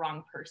blame on the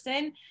wrong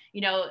person.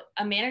 You know,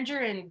 a manager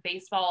in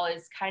baseball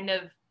is kind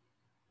of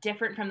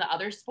different from the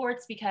other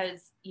sports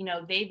because, you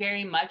know, they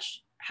very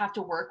much have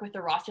to work with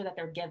the roster that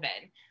they're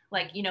given.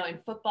 Like, you know, in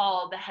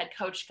football, the head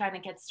coach kind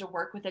of gets to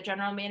work with the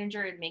general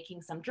manager in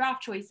making some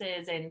draft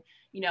choices and,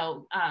 you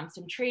know,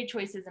 some trade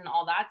choices and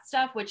all that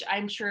stuff, which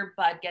I'm sure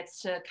Bud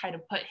gets to kind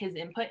of put his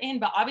input in,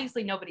 but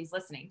obviously nobody's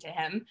listening to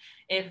him.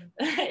 If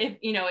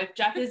you know, if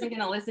Jeff isn't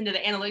going to listen to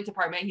the analytic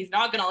department, he's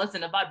not going to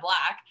listen to Bud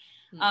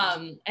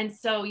Black. And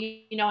so,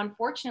 you know,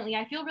 unfortunately,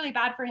 I feel really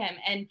bad for him.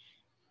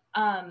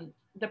 And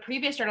the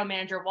previous general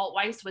manager, Walt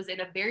Weiss, was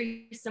in a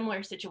very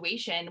similar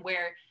situation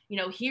where, you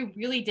know, he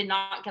really did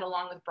not get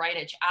along with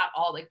Bridich at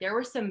all. Like there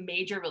were some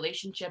major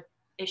relationship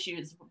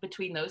issues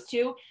between those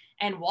two.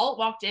 And Walt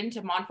walked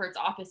into Monfort's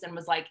office and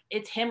was like,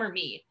 it's him or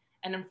me.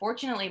 And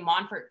unfortunately,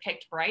 Monfort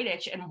picked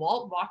Bridich and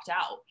Walt walked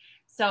out.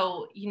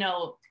 So, you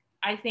know,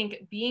 I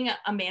think being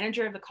a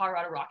manager of the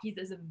Colorado Rockies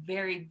is a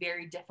very,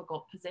 very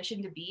difficult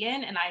position to be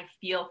in. And I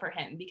feel for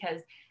him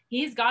because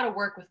he's got to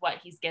work with what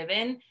he's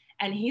given.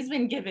 And he's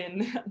been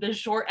given the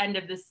short end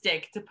of the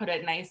stick, to put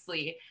it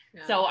nicely.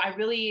 Yeah. So I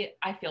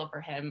feel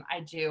for him. I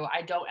do.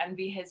 I don't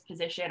envy his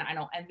position. I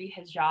don't envy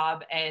his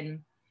job.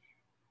 And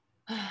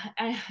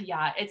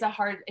yeah, it's a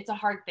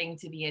hard thing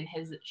to be in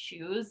his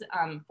shoes.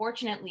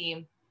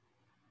 Fortunately,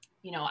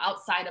 you know,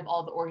 outside of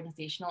all the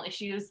organizational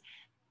issues,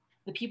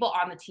 the people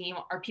on the team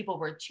are people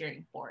worth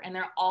cheering for, and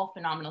they're all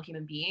phenomenal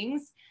human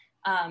beings.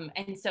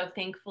 And so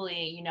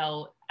thankfully, you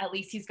know, at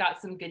least he's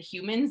got some good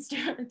humans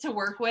to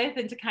work with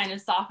and to kind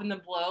of soften the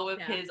blow of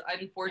his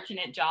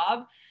unfortunate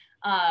job.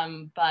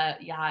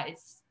 But yeah,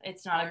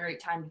 it's not a great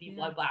time to be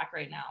Bud Black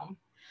right now.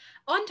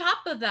 On top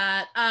of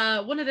that,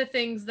 one of the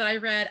things that I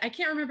read, I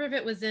can't remember if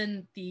it was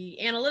in the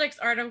analytics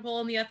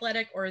article in The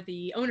Athletic or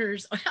the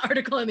owner's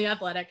article in The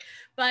Athletic,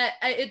 but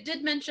it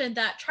did mention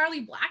that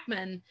Charlie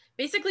Blackmon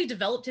basically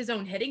developed his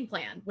own hitting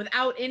plan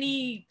without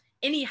any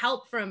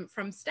help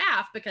from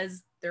staff,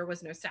 because there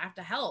was no staff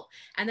to help.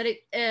 And that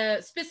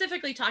it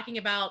specifically talking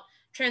about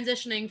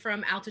transitioning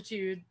from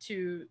altitude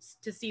to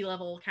sea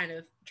level kind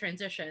of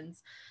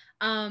transitions.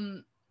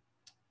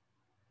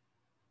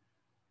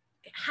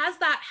 Has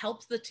that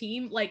helped the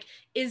team? Like,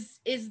 is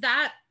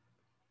that,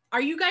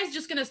 are you guys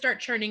just going to start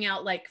churning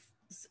out like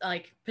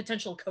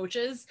potential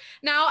coaches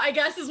now, I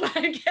guess is what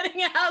I'm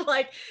getting at?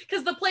 Like,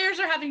 because the players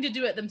are having to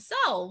do it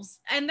themselves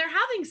and they're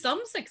having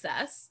some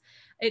success,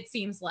 it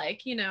seems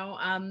like, you know.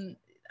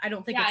 I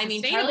don't think it's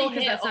sustainable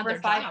because that's not over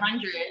their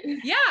 500.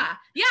 job.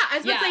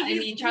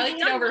 Yeah. Charlie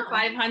hit over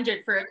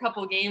 500 for a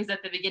couple games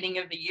at the beginning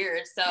of the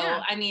year. So,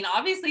 yeah. I mean,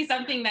 obviously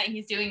something that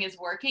he's doing is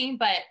working,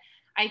 but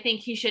I think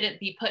he shouldn't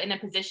be put in a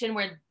position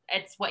where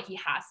it's what he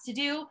has to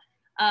do.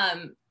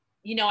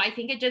 You know, I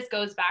think it just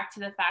goes back to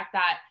the fact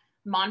that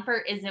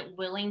Monfort isn't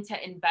willing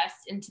to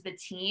invest into the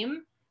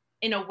team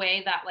in a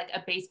way that like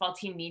a baseball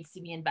team needs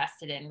to be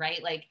invested in,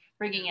 right? Like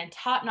bringing in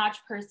top-notch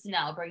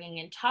personnel, bringing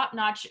in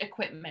top-notch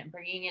equipment,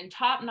 bringing in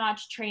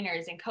top-notch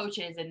trainers and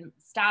coaches and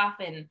staff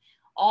and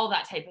all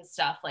that type of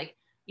stuff. Like,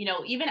 you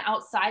know, even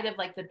outside of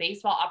like the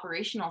baseball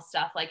operational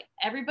stuff, like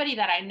everybody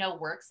that I know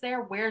works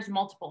there wears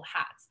multiple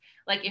hats.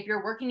 Like if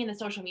you're working in the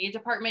social media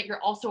department,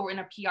 you're also in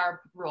a PR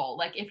role.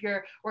 Like if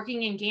you're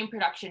working in game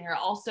production, you're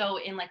also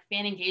in like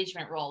fan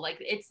engagement role. Like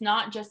it's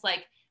not just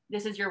like,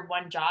 this is your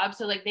one job.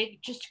 So like they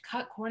just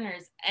cut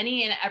corners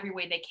any and every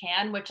way they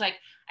can, which like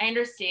I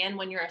understand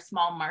when you're a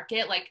small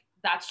market, like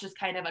that's just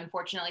kind of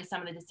unfortunately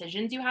some of the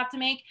decisions you have to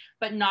make,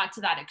 but not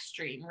to that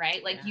extreme,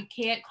 right? Like you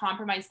can't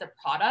compromise the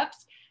product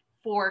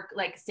for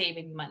like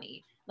saving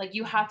money. Like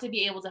you have to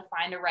be able to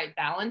find a right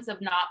balance of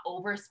not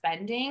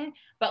overspending,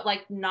 but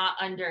like not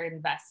under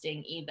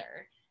investing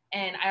either.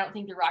 And I don't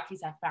think the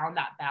Rockies have found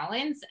that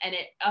balance, and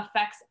it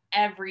affects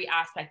every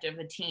aspect of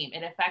the team.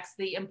 It affects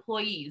the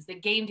employees, the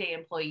game day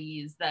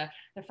employees, the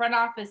front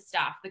office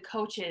staff, the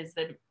coaches,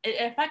 it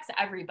affects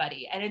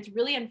everybody. And it's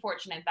really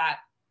unfortunate that,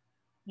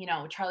 you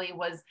know, Charlie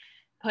was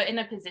put in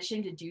a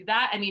position to do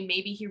that. I mean,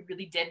 maybe he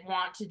really did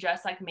want to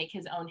just like make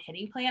his own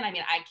hitting plan. I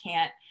mean, I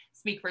can't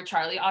speak for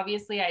Charlie,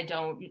 obviously.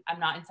 I'm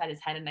not inside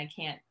his head, and I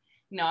can't,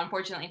 you know,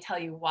 unfortunately tell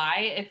you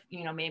why, if,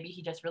 you know, maybe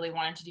he just really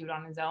wanted to do it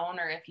on his own,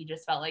 or if he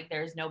just felt like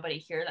there's nobody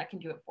here that can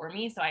do it for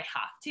me, so I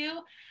have to.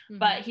 Mm-hmm.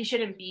 But he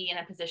shouldn't be in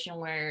a position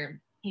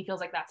where he feels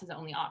like that's his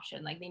only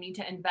option. Like they need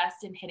to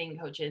invest in hitting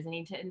coaches. They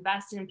need to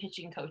invest in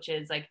pitching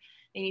coaches. Like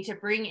they need to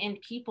bring in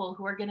people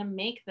who are going to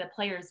make the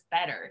players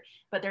better,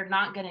 but they're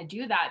not going to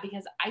do that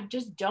because I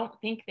just don't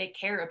think they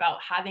care about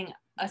having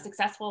a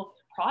successful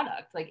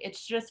product. Like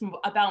it's just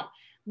about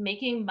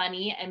making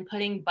money and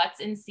putting butts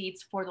in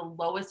seats for the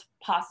lowest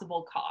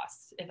possible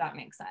cost, if that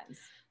makes sense.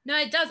 No,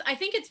 it does. I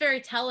think it's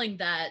very telling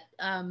that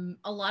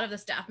a lot of the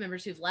staff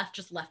members who've left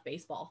just left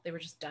baseball. They were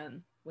just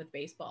done with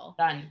baseball.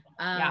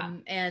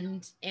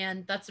 And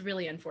that's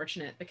really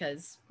unfortunate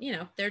because, you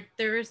know, there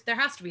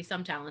has to be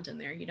some talent in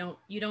there. You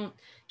don't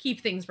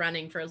keep things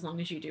running for as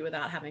long as you do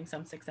without having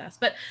some success.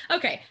 But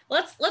okay,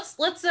 let's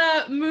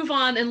move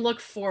on and look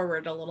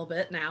forward a little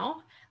bit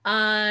now.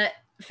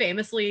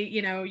 Famously,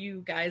 you know,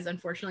 you guys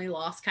unfortunately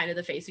lost kind of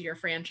the face of your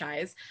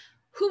franchise.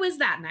 Who is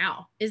that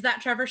now? Is that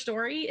Trevor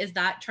Story? Is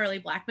that Charlie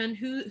Blackmon?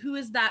 Who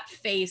is that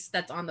face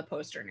that's on the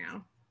poster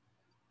now?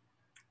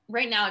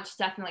 Right now, it's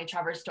definitely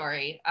Trevor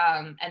Story.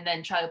 And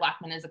then Charlie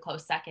Blackmon is a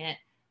close second.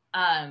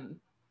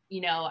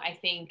 You know, I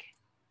think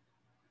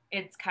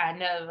it's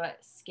kind of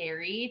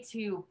scary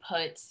to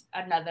put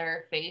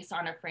another face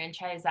on a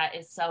franchise that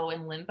is so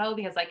in limbo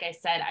because, like I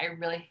said, I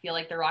really feel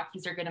like the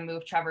Rockies are going to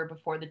move Trevor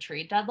before the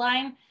trade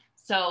deadline.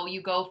 So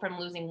you go from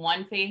losing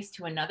one face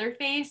to another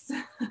face,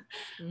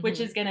 which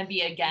is going to be,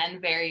 again,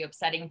 very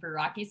upsetting for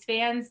Rockies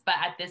fans. But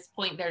at this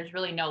point, there's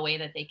really no way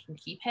that they can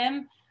keep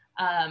him.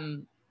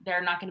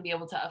 They're not going to be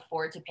able to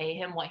afford to pay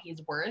him what he's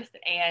worth.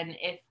 And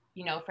if,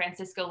 you know,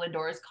 Francisco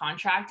Lindor's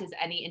contract is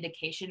any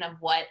indication of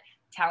what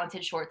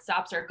talented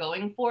shortstops are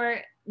going for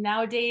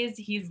nowadays,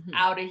 he's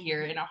out of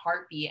here in a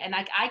heartbeat. And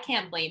like, I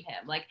can't blame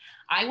him. Like,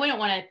 I wouldn't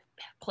want to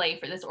play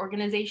for this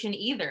organization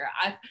either.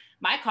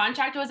 My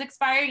contract was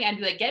expiring. I'd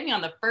be like, get me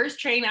on the first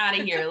train out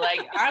of here.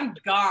 Like, I'm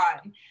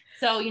gone.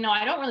 So, you know,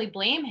 I don't really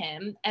blame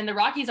him. And the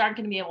Rockies aren't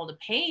going to be able to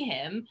pay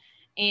him.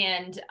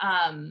 And,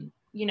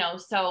 you know,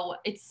 so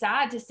it's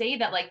sad to say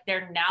that like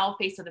their now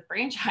face of the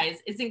franchise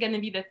isn't going to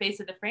be the face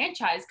of the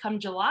franchise come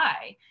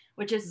July,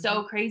 which is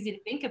so crazy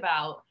to think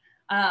about.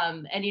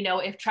 And, you know,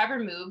 if Trevor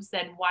moves,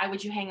 then why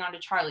would you hang on to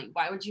Charlie?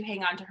 Why would you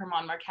hang on to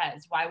German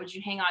Marquez? Why would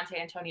you hang on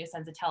to Antonio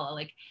Senzatella?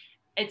 Like,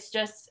 it's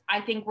just, I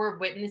think we're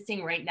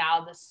witnessing right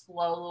now the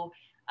slow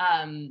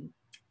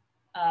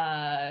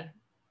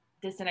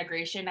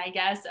disintegration, I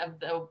guess, of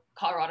the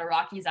Colorado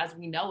Rockies as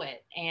we know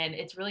it. And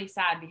it's really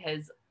sad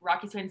because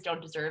Rockies fans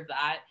don't deserve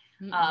that.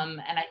 And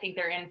I think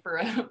they're in for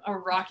a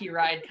rocky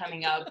ride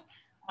coming up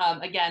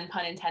Again,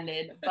 pun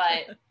intended.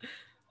 But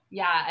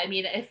yeah, I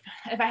mean, if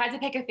I had to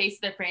pick a face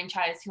of the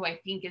franchise who I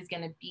think is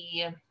going to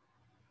be,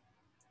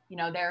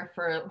 there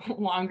for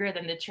longer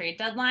than the trade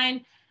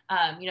deadline,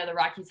 the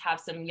Rockies have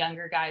some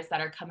younger guys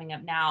that are coming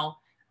up now.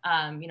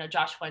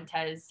 Josh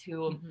Fuentes,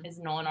 who is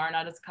Nolan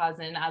Arenado's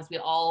cousin, as we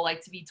all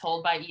like to be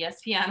told by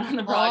ESPN on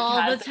the broadcast.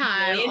 All the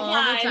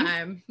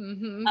time.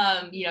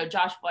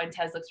 Josh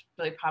Fuentes looks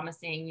really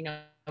promising.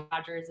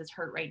 Rogers is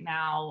hurt right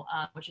now,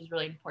 which is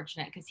really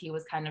unfortunate because he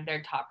was kind of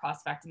their top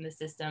prospect in the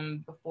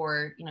system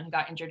before, he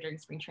got injured during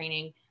spring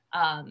training.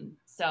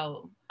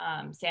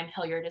 Sam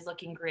Hilliard is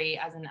looking great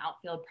as an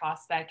outfield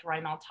prospect.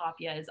 Raimel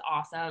Tapia is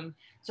awesome.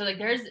 So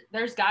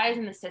there's guys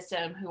in the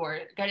system who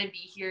are going to be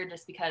here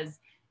just because,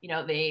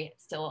 they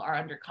still are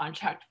under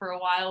contract for a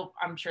while.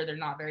 I'm sure they're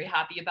not very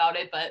happy about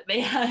it, but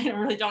they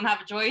really don't have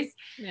a choice.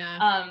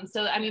 Yeah.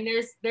 So I mean,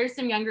 there's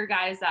some younger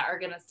guys that are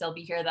going to still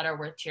be here that are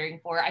worth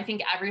cheering for. I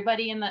think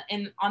everybody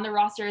on the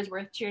roster is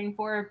worth cheering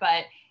for,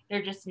 but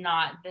they're just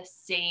not the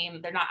same.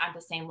 They're not at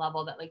the same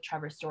level that like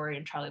Trevor Story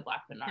and Charlie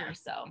Blackmon are.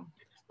 So.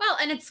 Well,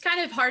 and it's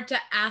kind of hard to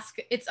ask.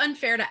 It's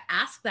unfair to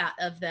ask that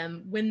of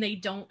them when they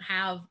don't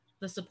have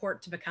the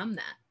support to become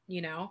that.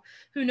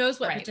 Who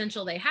knows what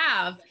potential they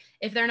have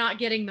if they're not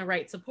getting the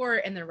right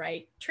support and the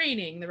right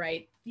training, the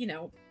right,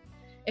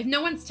 if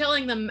no one's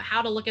telling them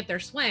how to look at their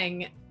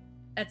swing,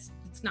 it's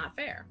not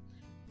fair.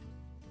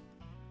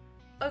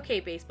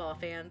 Okay, baseball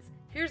fans,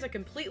 here's a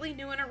completely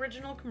new and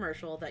original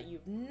commercial that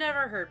you've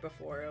never heard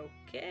before,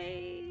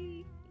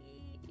 okay?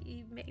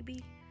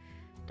 Maybe.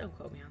 Don't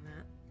quote me on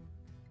that.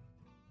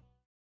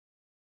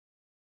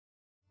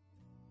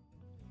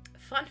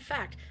 Fun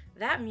fact,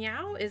 that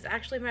meow is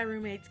actually my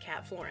roommate's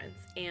cat, Florence.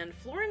 And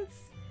Florence,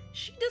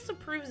 she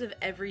disapproves of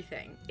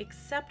everything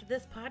except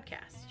this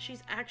podcast.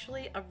 She's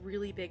actually a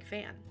really big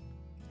fan.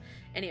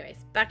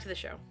 Anyways, back to the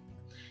show.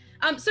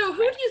 So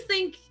who do you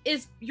think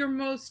is your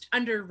most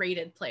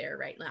underrated player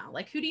right now?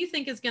 Like, who do you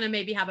think is going to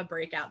maybe have a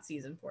breakout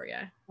season for you?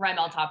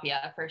 Raimel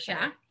Tapia, for sure.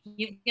 Yeah.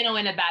 He's going to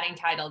win a batting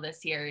title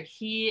this year.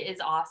 He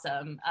is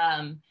awesome.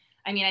 I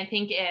mean, I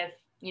think if,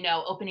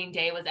 opening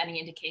day was any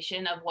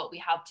indication of what we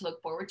have to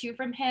look forward to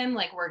from him,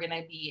 like we're going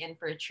to be in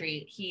for a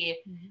treat. He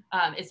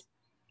is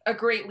a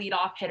great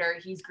leadoff hitter.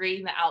 He's great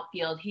in the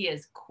outfield. He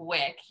is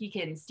quick. He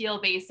can steal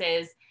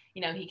bases.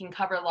 He can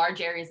cover large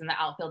areas in the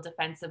outfield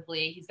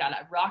defensively. He's got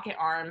a rocket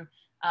arm,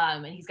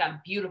 and he's got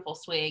a beautiful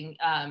swing.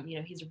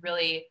 He's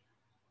really,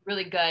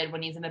 really good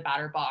when he's in the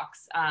batter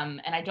box.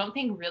 And I don't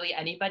think really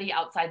anybody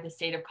outside the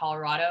state of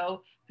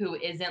Colorado who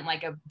isn't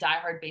like a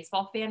diehard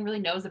baseball fan really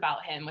knows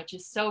about him, which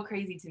is so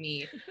crazy to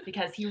me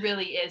because he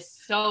really is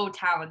so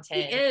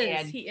talented.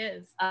 He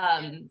is.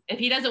 If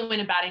he doesn't win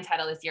a batting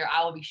title this year,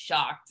 I will be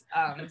shocked.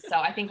 So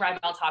I think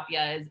Raimel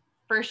Tapia is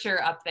for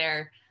sure up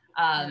there.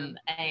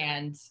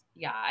 And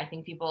yeah, I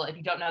think people, if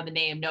you don't know the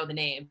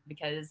name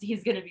because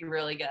he's going to be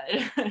really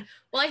good.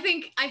 Well, I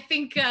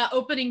think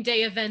opening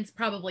day events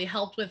probably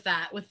helped with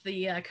that, with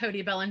the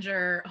Cody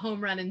Bellinger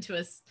home run into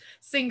a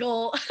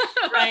single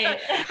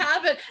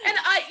habit. And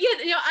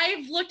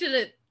I've looked at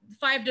it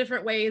 5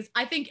 different ways.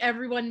 I think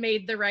everyone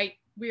made the right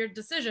weird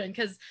decision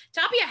because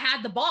Tapia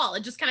had the ball.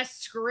 It just kind of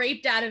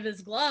scraped out of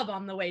his glove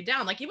on the way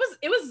down. Like it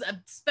was a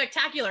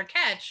spectacular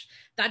catch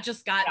that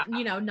just got,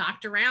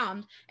 knocked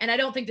around. And I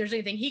don't think there's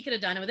anything he could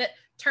have done with it.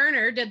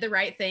 Turner did the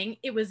right thing.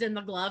 It was in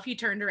the glove. He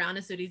turned around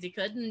as soon as he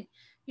could. And,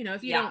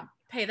 if you don't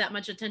pay that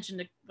much attention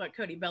to what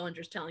Cody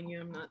Bellinger's telling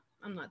you,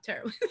 I'm not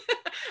terribly,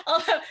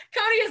 although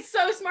Cody is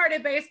so smart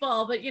at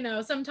baseball, but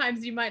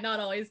sometimes you might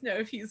not always know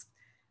if he's,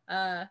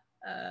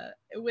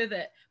 with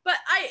it, but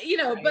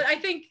I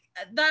think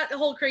that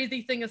whole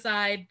crazy thing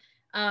aside,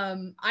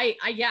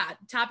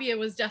 Tapia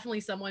was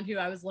definitely someone who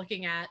I was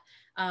looking at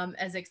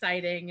as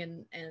exciting,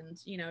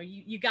 and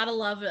you gotta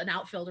love an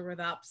outfielder with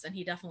ups, and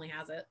he definitely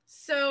has it.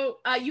 So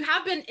you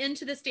have been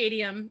into the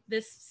stadium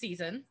this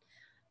season,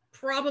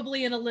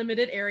 probably in a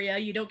limited area.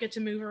 You don't get to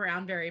move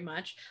around very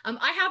much.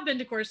 I have been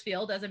to Coors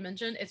Field, as I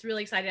mentioned. It's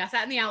really exciting. I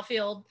sat in the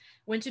outfield,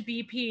 went to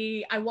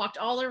BP. I walked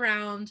all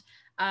around.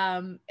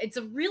 It's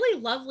a really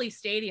lovely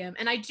stadium.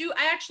 And I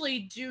actually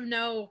do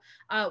know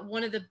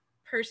one of the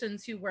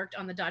persons who worked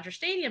on the Dodger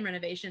Stadium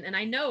renovation. And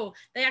I know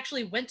they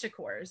actually went to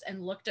Coors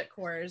and looked at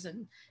Coors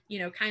and,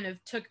 kind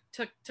of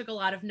took a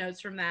lot of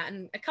notes from that,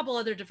 and a couple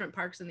other different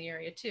parks in the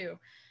area too.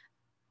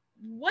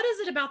 What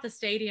is it about the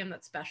stadium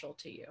that's special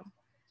to you?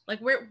 Like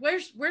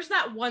where's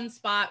that one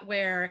spot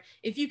where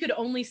if you could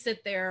only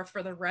sit there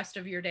for the rest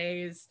of your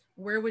days,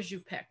 where would you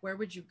pick? Where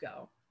would you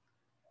go?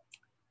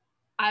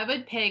 I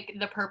would pick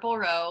the purple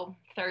row,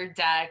 third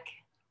deck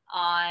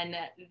on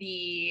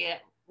the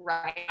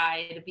right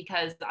side,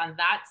 because on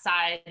that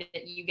side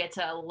you get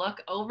to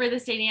look over the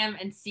stadium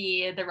and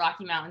see the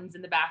Rocky Mountains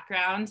in the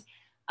background.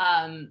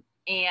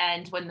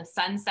 And when the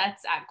sun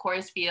sets at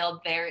Coors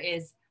Field, there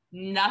is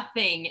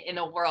nothing in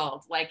the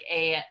world like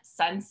a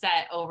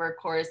sunset over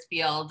Coors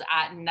Field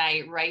at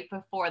night, right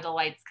before the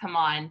lights come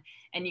on,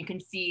 and you can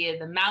see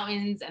the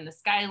mountains and the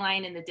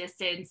skyline in the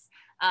distance.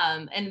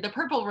 And the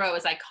Purple Row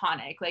is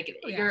iconic. Like,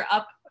 Oh, yeah. You're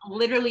up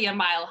literally a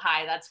mile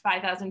high. That's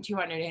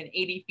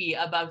 5,280 feet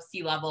above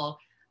sea level.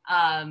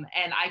 And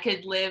I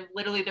could live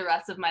literally the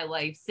rest of my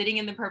life sitting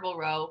in the Purple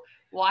Row,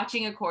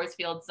 watching a Coors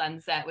Field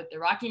sunset with the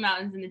Rocky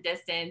Mountains in the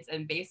distance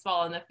and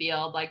baseball in the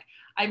field. Like,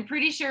 I'm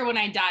pretty sure when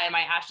I die,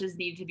 my ashes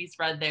need to be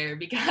spread there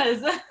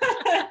because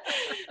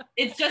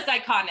it's just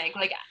iconic.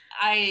 Like,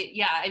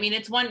 I mean,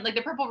 it's one, like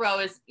the Purple Row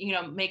is,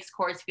 makes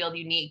Coors Field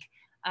unique.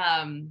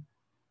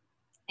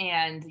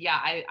 And yeah,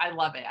 I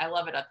love it. I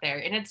love it up there.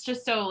 And it's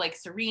just so like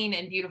serene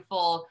and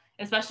beautiful,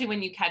 especially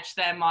when you catch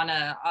them on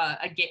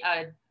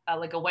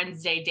like a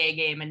Wednesday day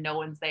game and no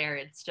one's there.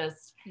 It's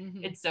just,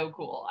 it's so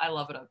cool. I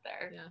love it up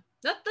there. Yeah.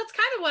 That's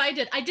kind of what I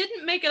did. I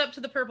didn't make it up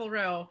to the Purple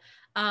Row.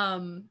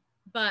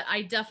 But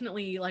I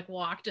definitely like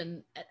walked,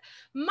 and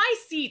my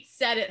seat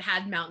said it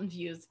had mountain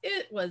views.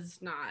 It was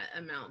not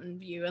a mountain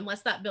view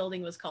unless that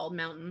building was called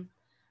Mountain.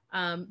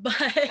 But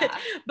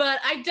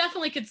I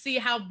definitely could see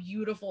how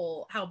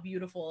beautiful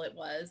it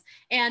was.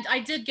 And I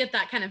did get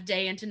that kind of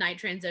day into night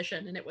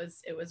transition, and it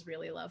was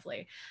really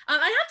lovely. I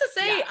have to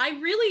say, I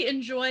really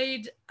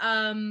enjoyed,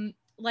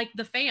 like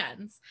the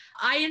fans.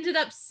 I ended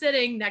up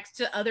sitting next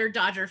to other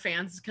Dodger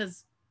fans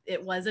because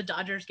it was a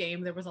Dodgers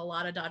game. There was a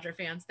lot of Dodger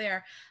fans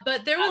there,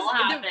 but there was, well,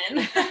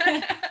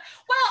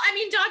 I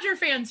mean, Dodger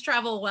fans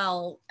travel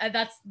well.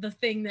 That's the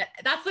thing that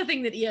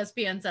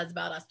ESPN says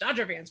about us.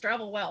 Dodger fans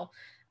travel well.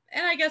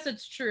 And I guess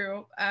it's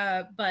true.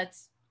 But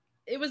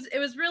it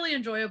was really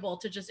enjoyable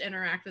to just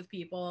interact with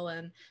people,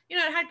 and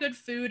it had good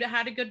food.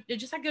 It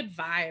just had good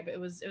vibe. It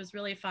was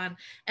really fun.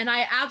 And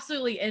I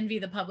absolutely envy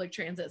the public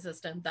transit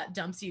system that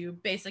dumps you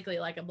basically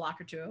like a block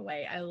or two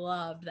away. I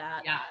loved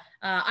that. Yeah.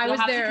 I was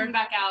there to come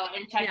back out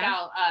and check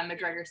out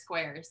McGregor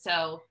Square.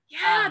 So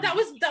that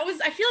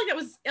was I feel like that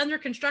was under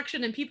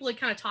construction and people had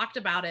kind of talked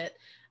about it.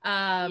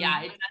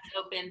 It just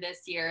opened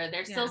this year.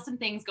 There's still some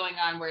things going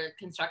on where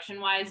construction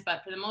wise,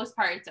 but for the most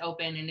part it's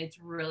open and it's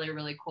really,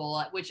 really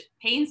cool, which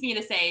pains me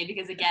to say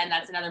because again,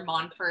 that's another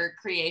Monfort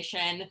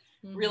creation,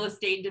 real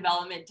estate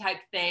development type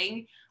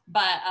thing.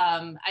 But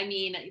I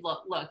mean,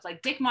 look,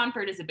 like Dick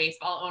Monfort is a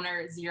baseball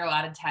owner, 0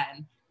 out of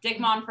 10. Dick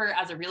Monfort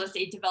as a real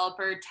estate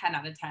developer, 10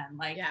 out of 10.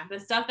 Like the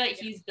stuff that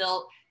he's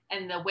built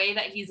and the way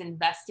that he's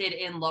invested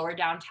in lower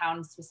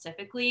downtown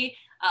specifically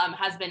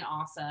has been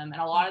awesome.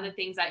 And a lot of the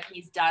things that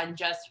he's done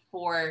just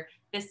for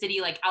the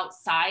city, like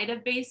outside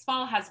of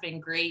baseball, has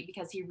been great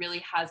because he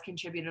really has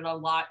contributed a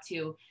lot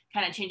to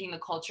kind of changing the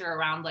culture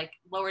around like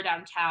lower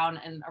downtown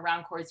and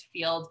around Coors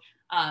Field.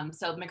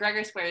 So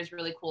McGregor Square is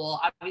really cool.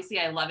 Obviously,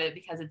 I love it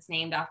because it's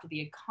named after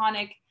the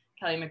iconic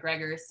Kelly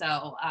McGregor.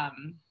 So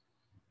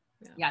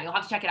you'll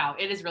have to check it out.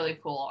 It is really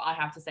cool, I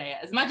have to say,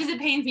 as much as it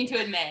pains me to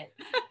admit.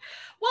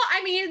 Well,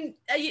 I mean,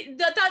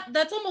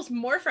 that's almost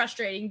more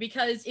frustrating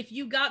because if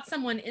you got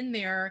someone in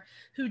there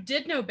who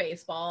did know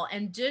baseball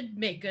and did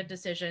make good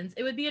decisions,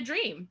 it would be a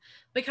dream.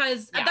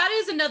 Because that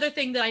is another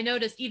thing that I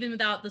noticed, even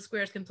without the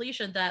square's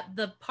completion, that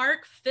the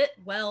park fit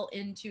well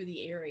into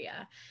the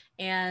area.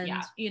 And,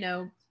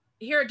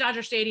 here at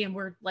Dodger Stadium,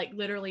 we're like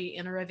literally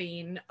in a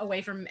ravine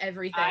away from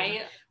everything,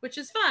 which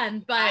is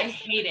fun, but I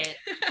hate it.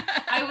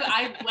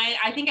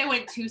 I think I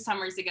went 2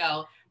 summers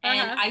ago,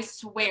 and I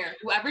swear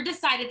whoever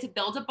decided to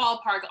build a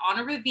ballpark on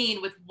a ravine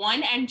with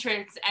one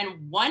entrance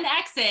and one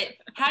exit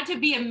had to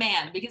be a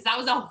man, because that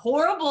was a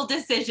horrible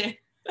decision.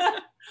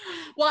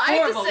 Well,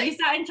 horrible. We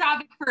sat in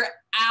traffic for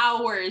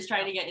hours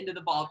trying to get into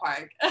the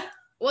ballpark.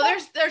 Well,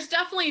 there's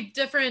definitely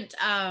different,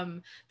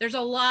 there's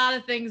a lot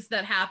of things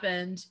that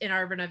happened in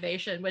our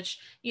renovation, which,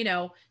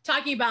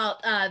 talking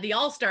about the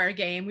All-Star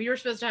game, we were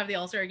supposed to have the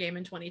All-Star game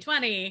in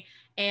 2020,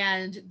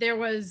 and there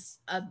was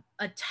a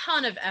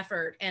ton of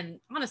effort and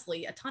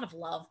honestly a ton of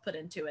love put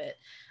into it.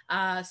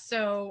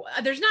 So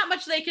there's not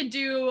much they can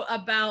do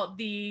about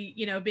the,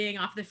 being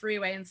off the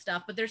freeway and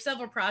stuff, but there's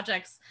several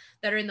projects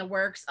that are in the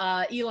works.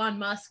 Elon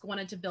Musk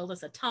wanted to build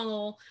us a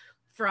tunnel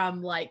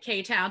from like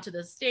K-Town to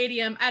the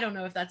stadium. I don't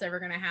know if that's ever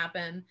going to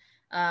happen.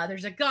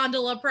 There's a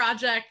gondola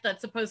project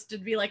that's supposed to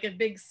be like a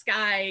big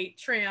sky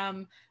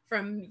tram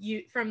from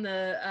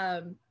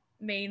the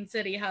main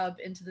city hub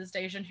into the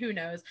station. Who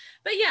knows?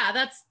 But yeah,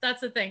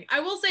 that's the thing. I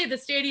will say the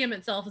stadium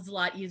itself is a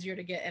lot easier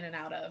to get in and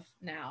out of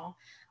now.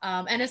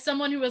 And as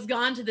someone who has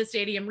gone to the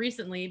stadium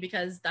recently,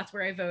 because that's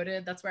where I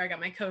voted, that's where I got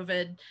my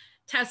COVID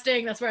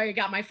testing, that's where I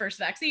got my first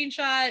vaccine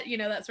shot,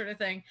 that sort of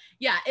thing.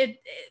 Yeah,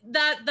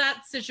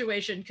 that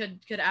situation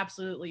could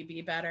absolutely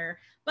be better.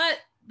 But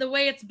the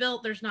way it's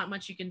built, there's not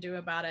much you can do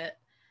about it.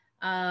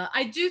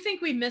 I do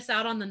think we miss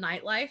out on the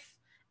nightlife.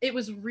 It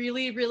was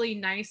really, really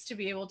nice to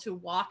be able to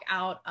walk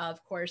out of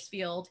Coors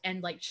Field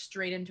and like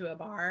straight into a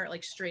bar,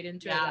 like straight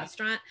into a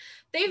restaurant.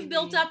 They've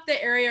built up the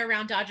area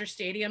around Dodger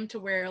Stadium to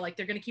where like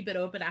they're going to keep it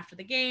open after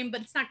the game, but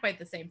it's not quite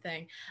the same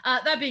thing.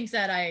 That being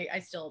said, I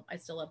still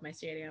love my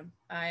stadium.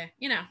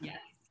 Yes.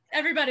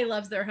 Everybody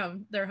loves their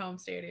home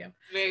stadium.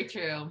 Very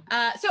true.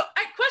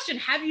 Question: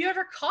 have you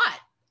ever caught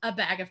a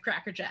bag of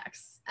Cracker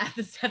Jacks at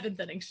the 7th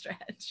inning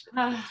stretch?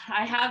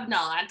 I have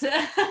not.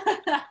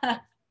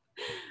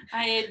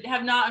 I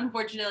have not,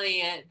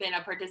 unfortunately, been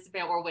a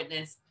participant or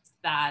witnessed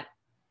that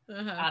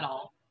at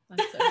all.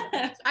 That's so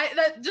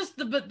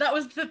that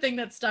was the thing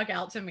that stuck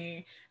out to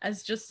me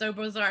as just so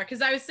bizarre,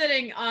 because I was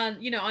sitting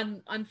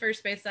on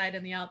first base side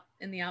in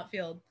the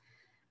outfield,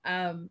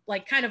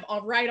 like kind of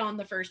all right on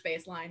the first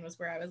base line was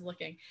where I was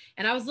looking,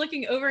 and I was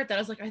looking over at that. I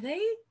was like, are they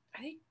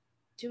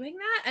doing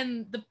that?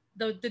 And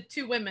the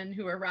two women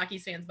who are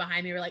Rockies fans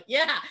behind me were like,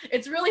 yeah,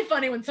 it's really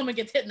funny when someone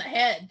gets hit in the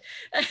head.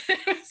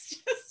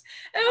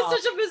 It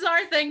was such a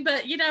bizarre thing,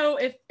 but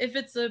if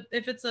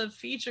it's a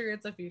feature,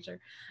 it's a feature.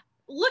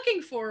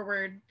 Looking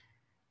forward,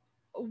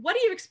 what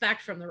do you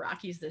expect from the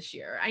Rockies this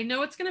year? I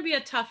know it's going to be a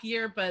tough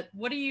year, but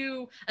what do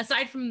you,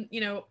 aside from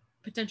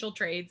potential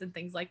trades and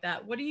things like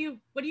that, what do you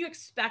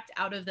expect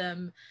out of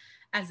them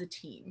as a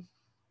team?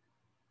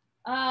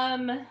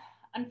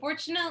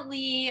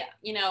 Unfortunately,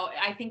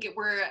 I think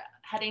we're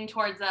heading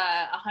towards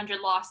a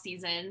 100-loss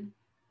season,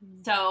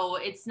 so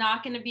it's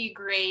not going to be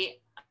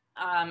great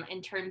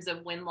in terms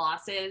of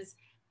win-losses.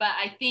 But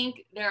I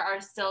think there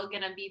are still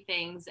going to be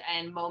things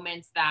and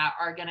moments that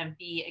are going to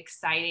be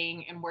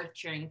exciting and worth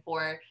cheering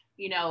for.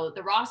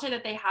 The roster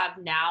that they have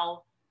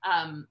now,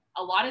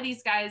 a lot of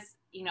these guys,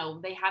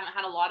 they haven't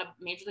had a lot of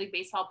Major League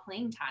Baseball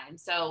playing time.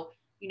 So,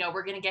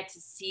 we're going to get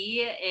to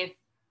see if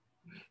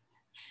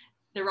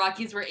the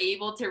Rockies were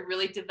able to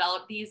really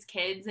develop these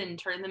kids and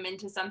turn them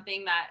into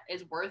something that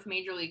is worth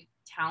Major League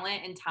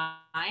talent and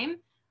time.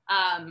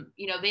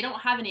 They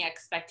don't have any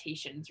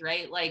expectations,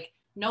 right? Like,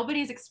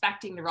 nobody's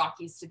expecting the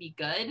Rockies to be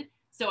good.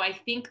 So I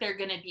think they're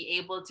going to be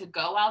able to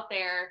go out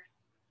there,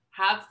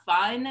 have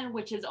fun,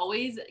 which is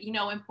always,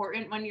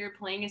 important when you're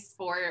playing a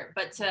sport,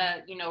 but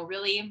to,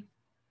 really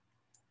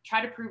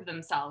try to prove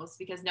themselves,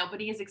 because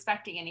nobody is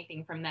expecting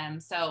anything from them.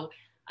 So,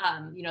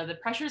 the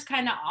pressure's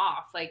kind of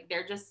off. Like,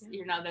 they're just,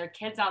 they're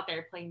kids out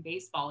there playing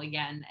baseball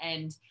again.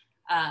 And,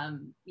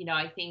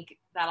 I think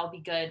that'll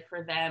be good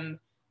for them.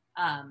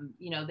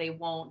 They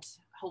won't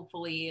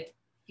hopefully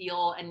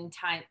feel any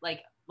time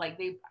like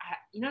they,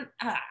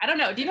 I don't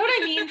know. Do you know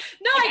what I mean?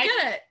 No, I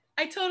get it.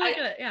 I totally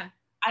get it. Yeah.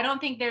 I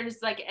don't think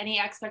there's like any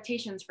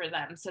expectations for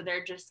them. So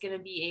they're just going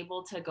to be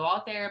able to go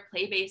out there,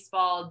 play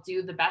baseball,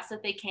 do the best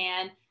that they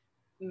can.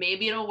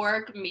 Maybe it'll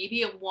work.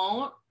 Maybe it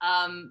won't.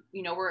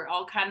 We're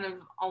all kind of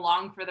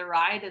along for the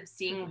ride of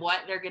seeing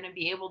what they're going to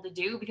be able to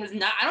do, because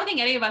I don't think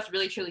any of us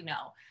really truly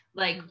know.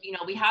 Like,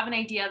 we have an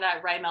idea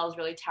that Raimel is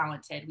really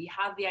talented. We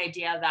have the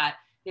idea that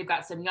they've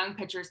got some young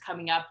pitchers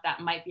coming up that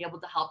might be able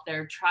to help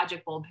their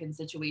tragic bullpen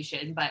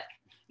situation, but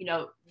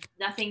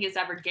nothing is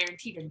ever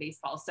guaranteed in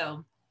baseball.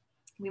 So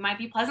we might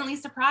be pleasantly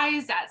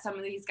surprised at some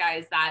of these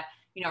guys that,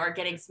 are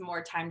getting some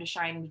more time to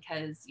shine,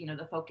 because,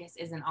 the focus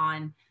isn't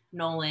on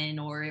Nolan,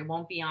 or it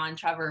won't be on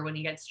Trevor when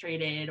he gets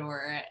traded,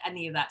 or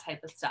any of that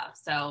type of stuff.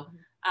 So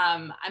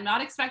I'm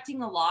not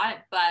expecting a lot,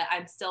 but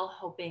I'm still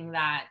hoping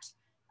that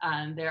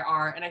there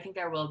are, and I think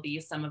there will be,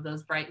 some of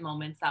those bright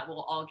moments that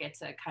we'll all get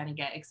to kind of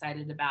get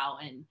excited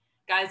about, and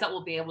guys that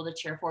we'll be able to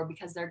cheer for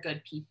because they're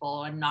good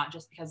people and not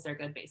just because they're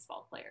good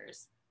baseball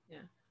players. Yeah.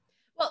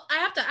 Well, I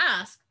have to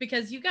ask,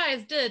 because you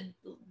guys did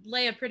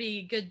lay a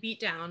pretty good beat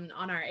down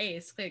on our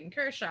ace, Clayton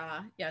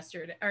Kershaw,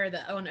 yesterday, or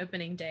on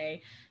opening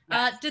day.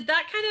 Yes. Did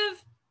that kind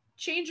of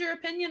change your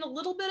opinion a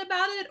little bit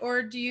about it?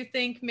 Or do you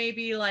think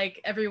maybe like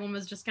everyone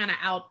was just kind of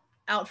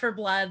out for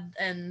blood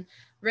and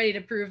ready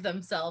to prove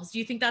themselves? Do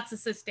you think that's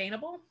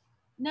sustainable?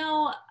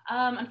 No,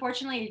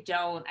 unfortunately I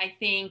don't. I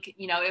think,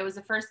 it was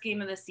the first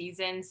game of the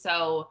season.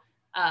 So,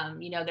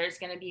 there's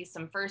going to be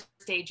some first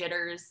day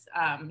jitters.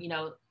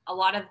 A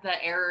lot of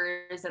the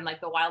errors and like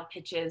the wild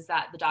pitches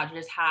that the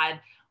Dodgers had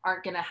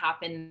aren't going to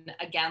happen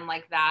again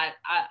like that.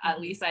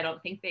 At least I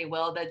don't think they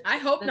will. I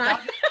hope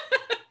not.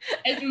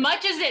 As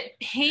much as it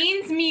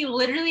pains me,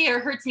 literally, or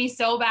hurts me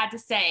so bad to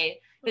say,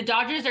 the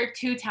Dodgers are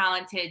too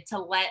talented to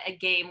let a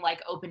game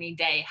like opening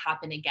day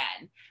happen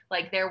again.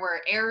 Like, there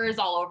were errors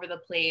all over the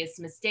place,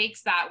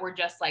 mistakes that were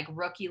just like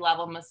rookie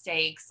level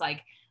mistakes,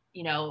 like,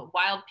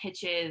 wild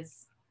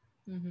pitches,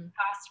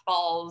 fast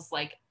balls,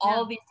 like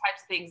all these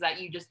types of things that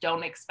you just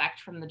don't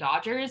expect from the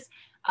Dodgers.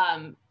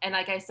 And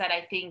like I said,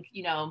 I think,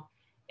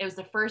 it was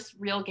the first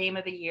real game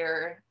of the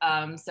year.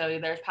 So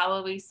there's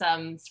probably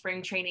some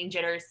spring training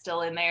jitters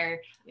still in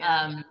there.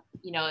 Yeah.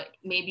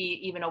 Maybe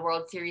even a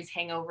World Series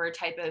hangover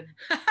type of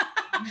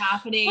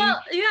happening.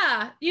 Well,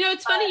 yeah.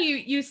 It's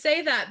funny you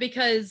say that,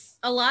 because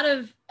a lot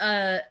of,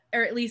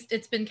 or at least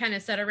it's been kind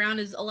of said around,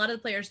 is a lot of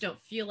the players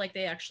don't feel like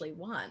they actually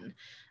won.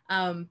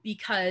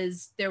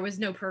 Because there was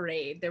no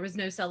parade, there was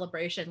no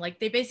celebration. Like,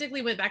 they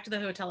basically went back to the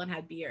hotel and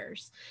had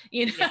beers,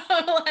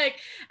 like,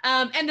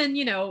 and then,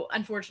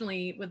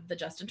 unfortunately with the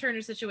Justin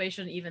Turner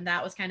situation, even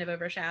that was kind of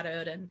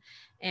overshadowed.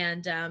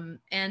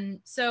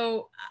 And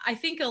so I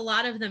think a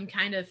lot of them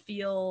kind of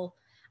feel,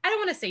 I don't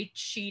want to say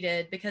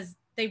cheated, because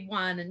they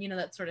won and,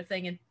 that sort of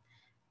thing.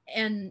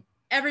 And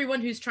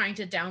everyone who's trying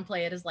to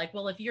downplay it is like,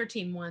 well, if your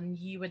team won,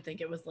 you would think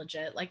it was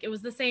legit. Like it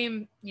was the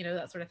same, you know,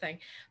 that sort of thing.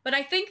 But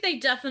I think they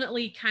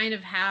definitely kind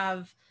of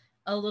have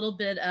a little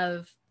bit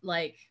of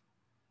like,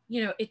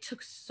 you know, it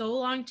took so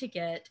long to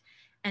get,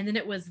 and then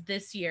it was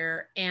this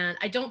year. And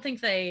I don't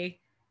think they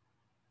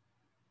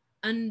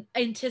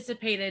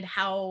anticipated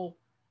how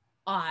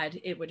odd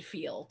it would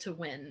feel to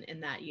win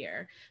in that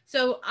year.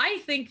 So I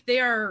think they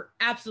are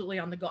absolutely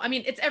on the goal. I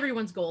mean, it's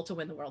everyone's goal to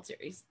win the World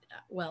Series.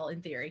 Well,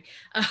 in theory.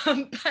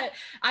 But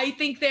I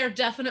think they're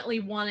definitely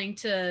wanting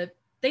to,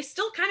 they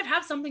still kind of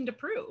have something to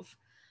prove.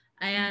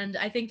 And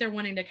I think they're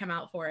wanting to come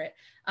out for it.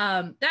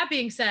 That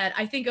being said,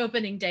 I think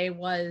opening day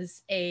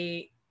was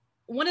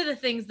one of the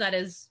things that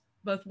is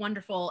both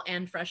wonderful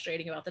and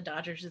frustrating about the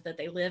Dodgers is that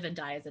they live and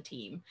die as a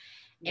team.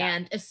 Yeah.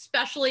 And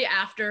especially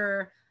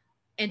after,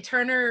 and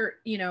Turner,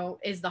 you know,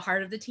 is the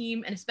heart of the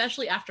team. And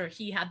especially after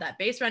he had that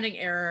base running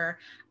error,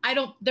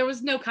 there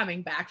was no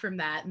coming back from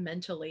that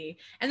mentally.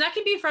 And that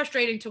can be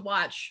frustrating to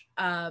watch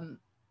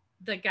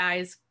the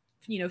guys,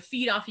 you know,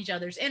 feed off each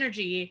other's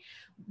energy.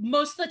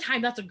 Most of the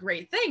time, that's a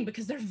great thing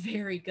because they're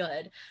very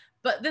good.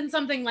 But then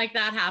something like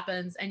that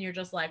happens and you're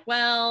just like,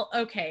 well,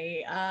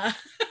 okay,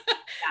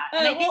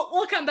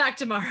 we'll come back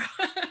tomorrow.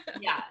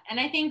 Yeah. And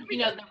I think, you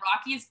know, the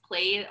Rockies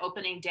played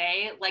opening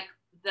day like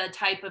the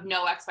type of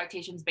no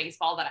expectations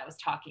baseball that I was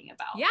talking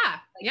about. Yeah. Like,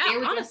 yeah. They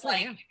were honestly,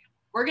 just like,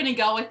 we're going to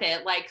go with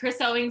it. Like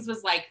Chris Owings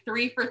was like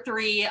 3 for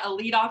 3, a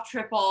leadoff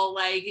triple.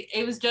 Like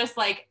it was just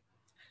like,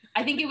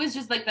 I think it was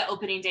just like the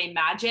opening day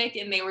magic.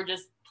 And they were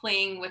just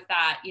playing with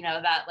that, you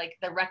know, that like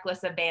the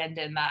reckless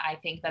abandon that I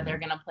think that they're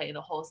going to play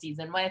the whole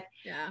season with.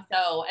 Yeah.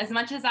 So as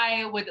much as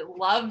I would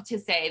love to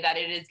say that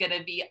it is going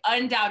to be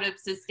undoubted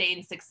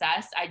sustained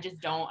success, I just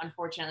don't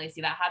unfortunately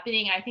see that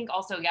happening. I think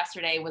also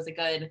yesterday was a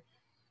good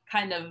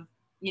kind of,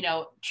 you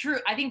know,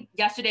 I think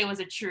yesterday was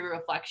a true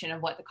reflection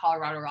of what the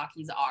Colorado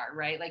Rockies are,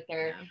 right? Like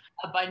they're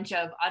a bunch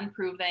of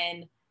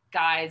unproven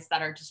guys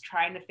that are just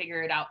trying to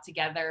figure it out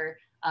together.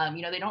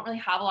 You know, they don't really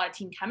have a lot of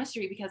team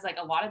chemistry because like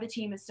a lot of the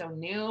team is so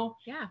new.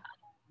 Yeah.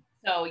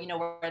 So, you know,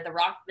 where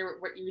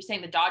you're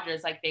saying the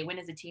Dodgers, like they win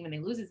as a team and they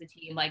lose as a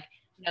team, like,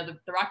 you know,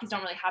 the Rockies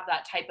don't really have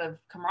that type of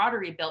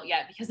camaraderie built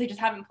yet because they just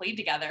haven't played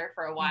together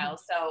for a while.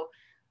 So,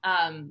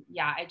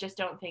 yeah, I just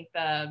don't think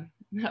the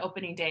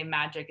opening day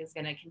magic is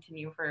going to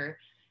continue for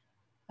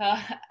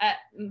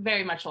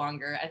very much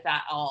longer, if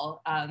at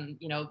all.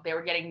 You know, they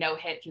were getting no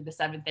hit through the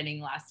 7th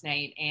inning last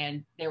night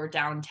and they were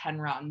down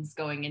 10 runs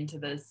going into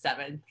the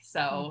 7th.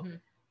 So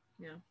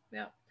yeah.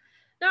 No,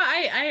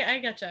 I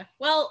getcha.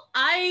 Well,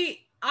 I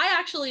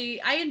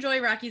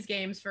enjoy Rockies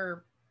games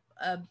for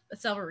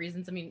several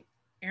reasons. I mean,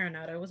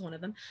 Arenado was one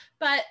of them,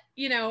 but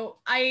you know,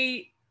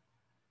 I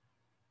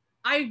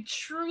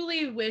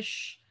truly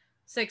wish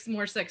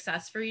more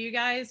success for you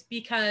guys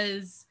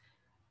because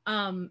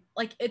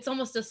like it's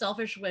almost a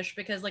selfish wish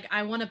because like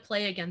I want to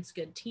play against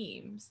good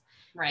teams,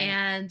 right?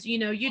 And you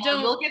know,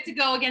 you'll get to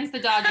go against the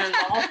Dodgers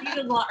all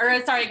season long,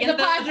 or sorry, against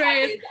the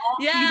Padres.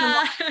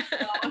 Yeah.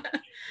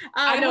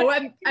 I know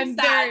I'm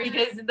sad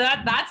because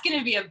that's going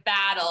to be a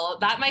battle.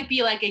 That might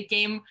be like a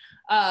game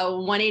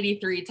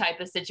 183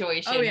 type of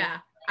situation. Oh yeah,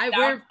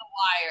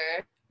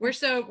 we're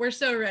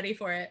so ready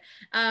for it.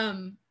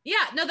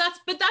 Yeah, no, that's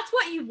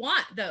what you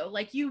want though.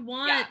 Like you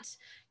want,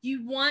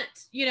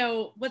 you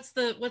know, what's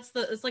the,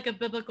 it's like a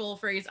biblical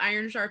phrase,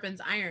 iron sharpens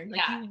iron.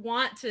 Like you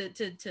want to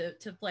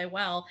play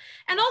well.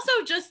 And also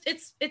just,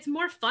 it's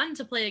more fun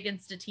to play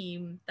against a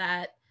team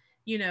that,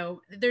 you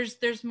know,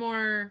 there's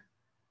more.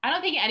 I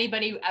don't think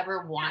anybody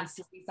ever wants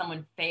to see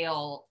someone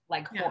fail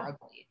like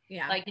horribly.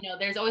 Yeah. Like, you know,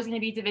 there's always going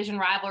to be division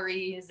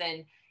rivalries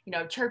and, you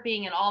know,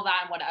 chirping and all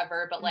that and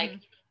whatever. But like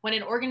when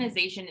an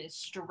organization is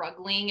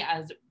struggling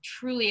as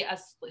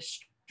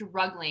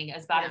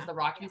bad as the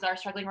Rockies are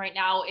struggling right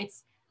now,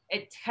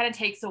 it kind of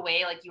takes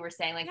away, like you were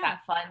saying, like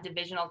that fun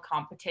divisional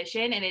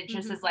competition. And it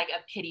just is like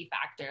a pity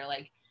factor.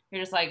 Like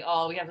you're just like,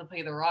 oh, we have to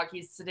play the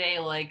Rockies today.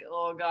 Like,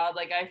 oh God,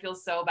 like I feel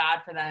so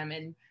bad for them.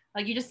 And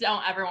like, you just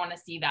don't ever want to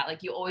see that.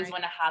 Like you always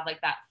want to have like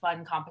that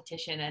fun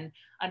competition. And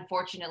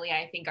unfortunately,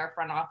 I think our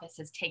front office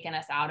has taken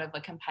us out of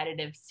a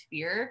competitive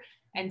sphere.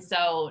 And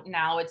so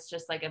now it's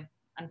just like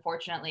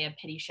unfortunately a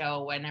pity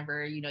show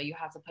whenever, you know, you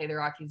have to play the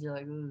Rockies, you're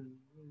like, ooh.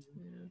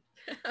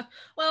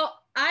 Well,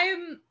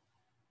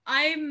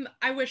 I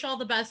wish all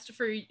the best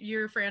for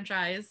your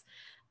franchise.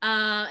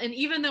 And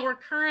even though we're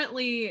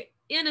currently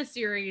in a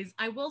series,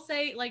 I will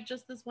say, like,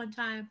 just this one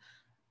time,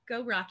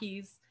 go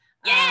Rockies.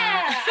 Yeah,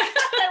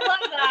 I love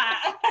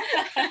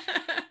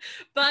that.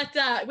 But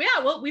yeah,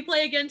 well, we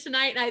play again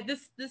tonight.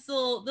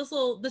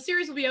 The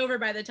series will be over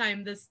by the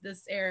time this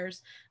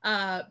airs.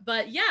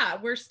 But yeah,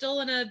 we're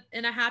still in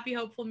a happy,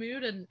 hopeful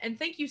mood. And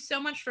thank you so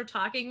much for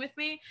talking with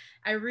me.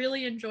 I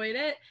really enjoyed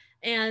it.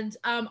 And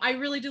I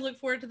really do look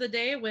forward to the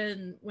day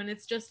when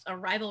it's just a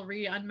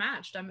rivalry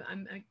unmatched.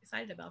 I'm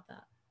excited about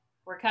that.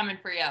 We're coming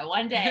for you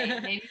one day,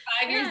 maybe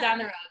 5 years down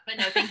the road. But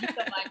no, thank you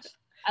so much.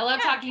 I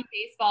love talking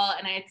baseball,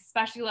 and I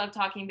especially love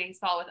talking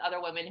baseball with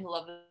other women who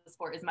love the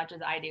sport as much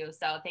as I do.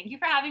 So thank you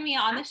for having me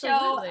on the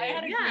show. I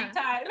had a great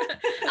time.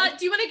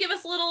 Do you want to give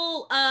us a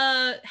little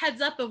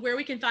heads up of where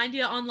we can find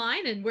you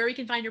online and where we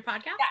can find your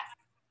podcast?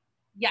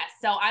 Yes.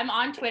 So I'm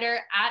on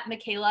Twitter at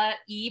Michaela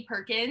E.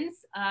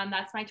 Perkins.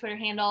 That's my Twitter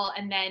handle.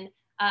 And then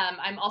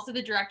I'm also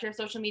the director of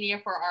social media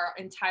for our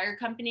entire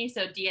company,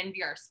 so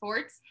DNVR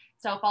Sports.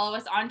 So follow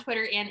us on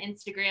Twitter and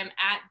Instagram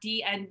at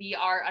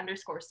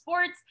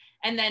DNVR_sports.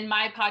 And then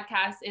my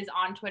podcast is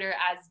on Twitter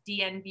as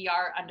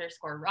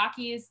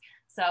DNVR_Rockies.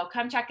 So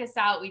come check us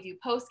out. We do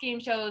post-game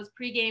shows,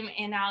 pre-game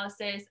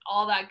analysis,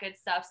 all that good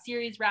stuff,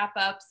 series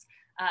wrap-ups,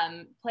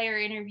 player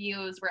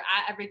interviews. We're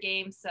at every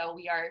game. So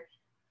we are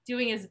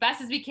doing as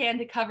best as we can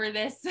to cover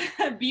this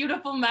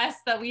beautiful mess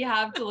that we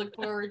have to look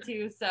forward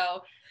to.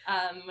 So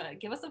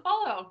give us a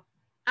follow.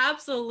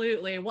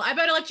 Absolutely. Well, I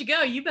better let you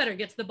go. You better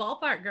get to the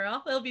ballpark,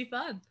 girl. It'll be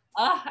fun.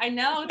 Oh, I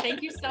know.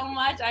 Thank you so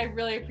much. I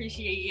really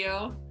appreciate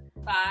you.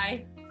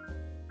 Bye.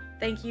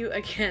 Thank you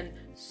again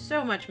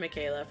so much,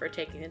 Michaela, for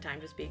taking the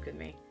time to speak with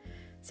me.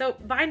 So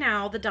by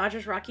now, the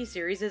Dodgers-Rockies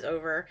series is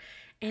over,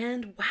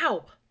 and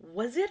wow,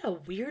 was it a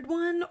weird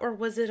one or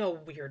was it a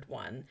weird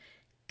one?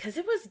 Because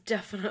it was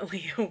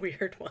definitely a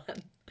weird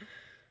one.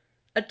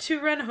 A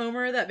 2-run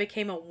homer that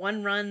became a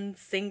 1-run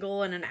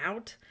single and an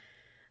out.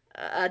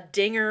 A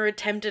dinger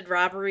attempted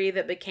robbery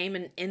that became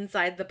an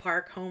inside the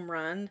park home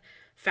run.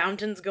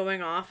 Fountains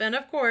going off, and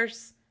of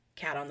course,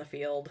 cat on the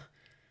field.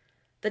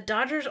 The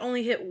Dodgers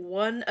only hit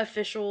one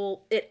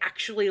official, it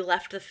actually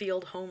left the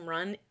field home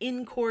run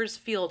in Coors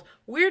Field.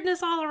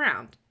 Weirdness all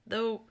around,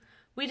 though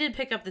we did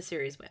pick up the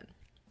series win.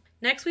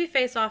 Next, we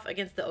face off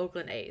against the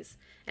Oakland A's.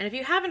 And if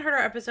you haven't heard our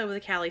episode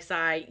with Callie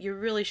Sy, you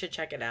really should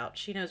check it out.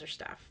 She knows her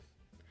stuff.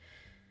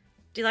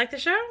 Do you like the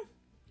show?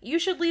 You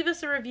should leave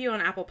us a review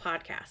on Apple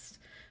Podcasts.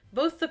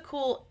 Both the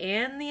cool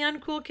and the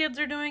uncool kids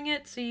are doing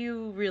it, so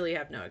you really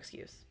have no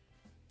excuse.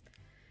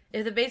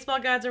 If the baseball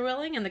gods are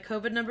willing and the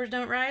COVID numbers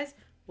don't rise,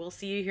 we'll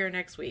see you here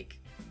next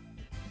week.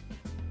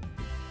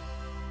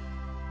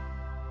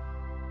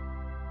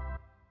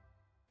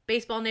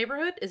 Baseball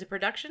Neighborhood is a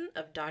production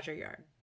of Dodger Yard.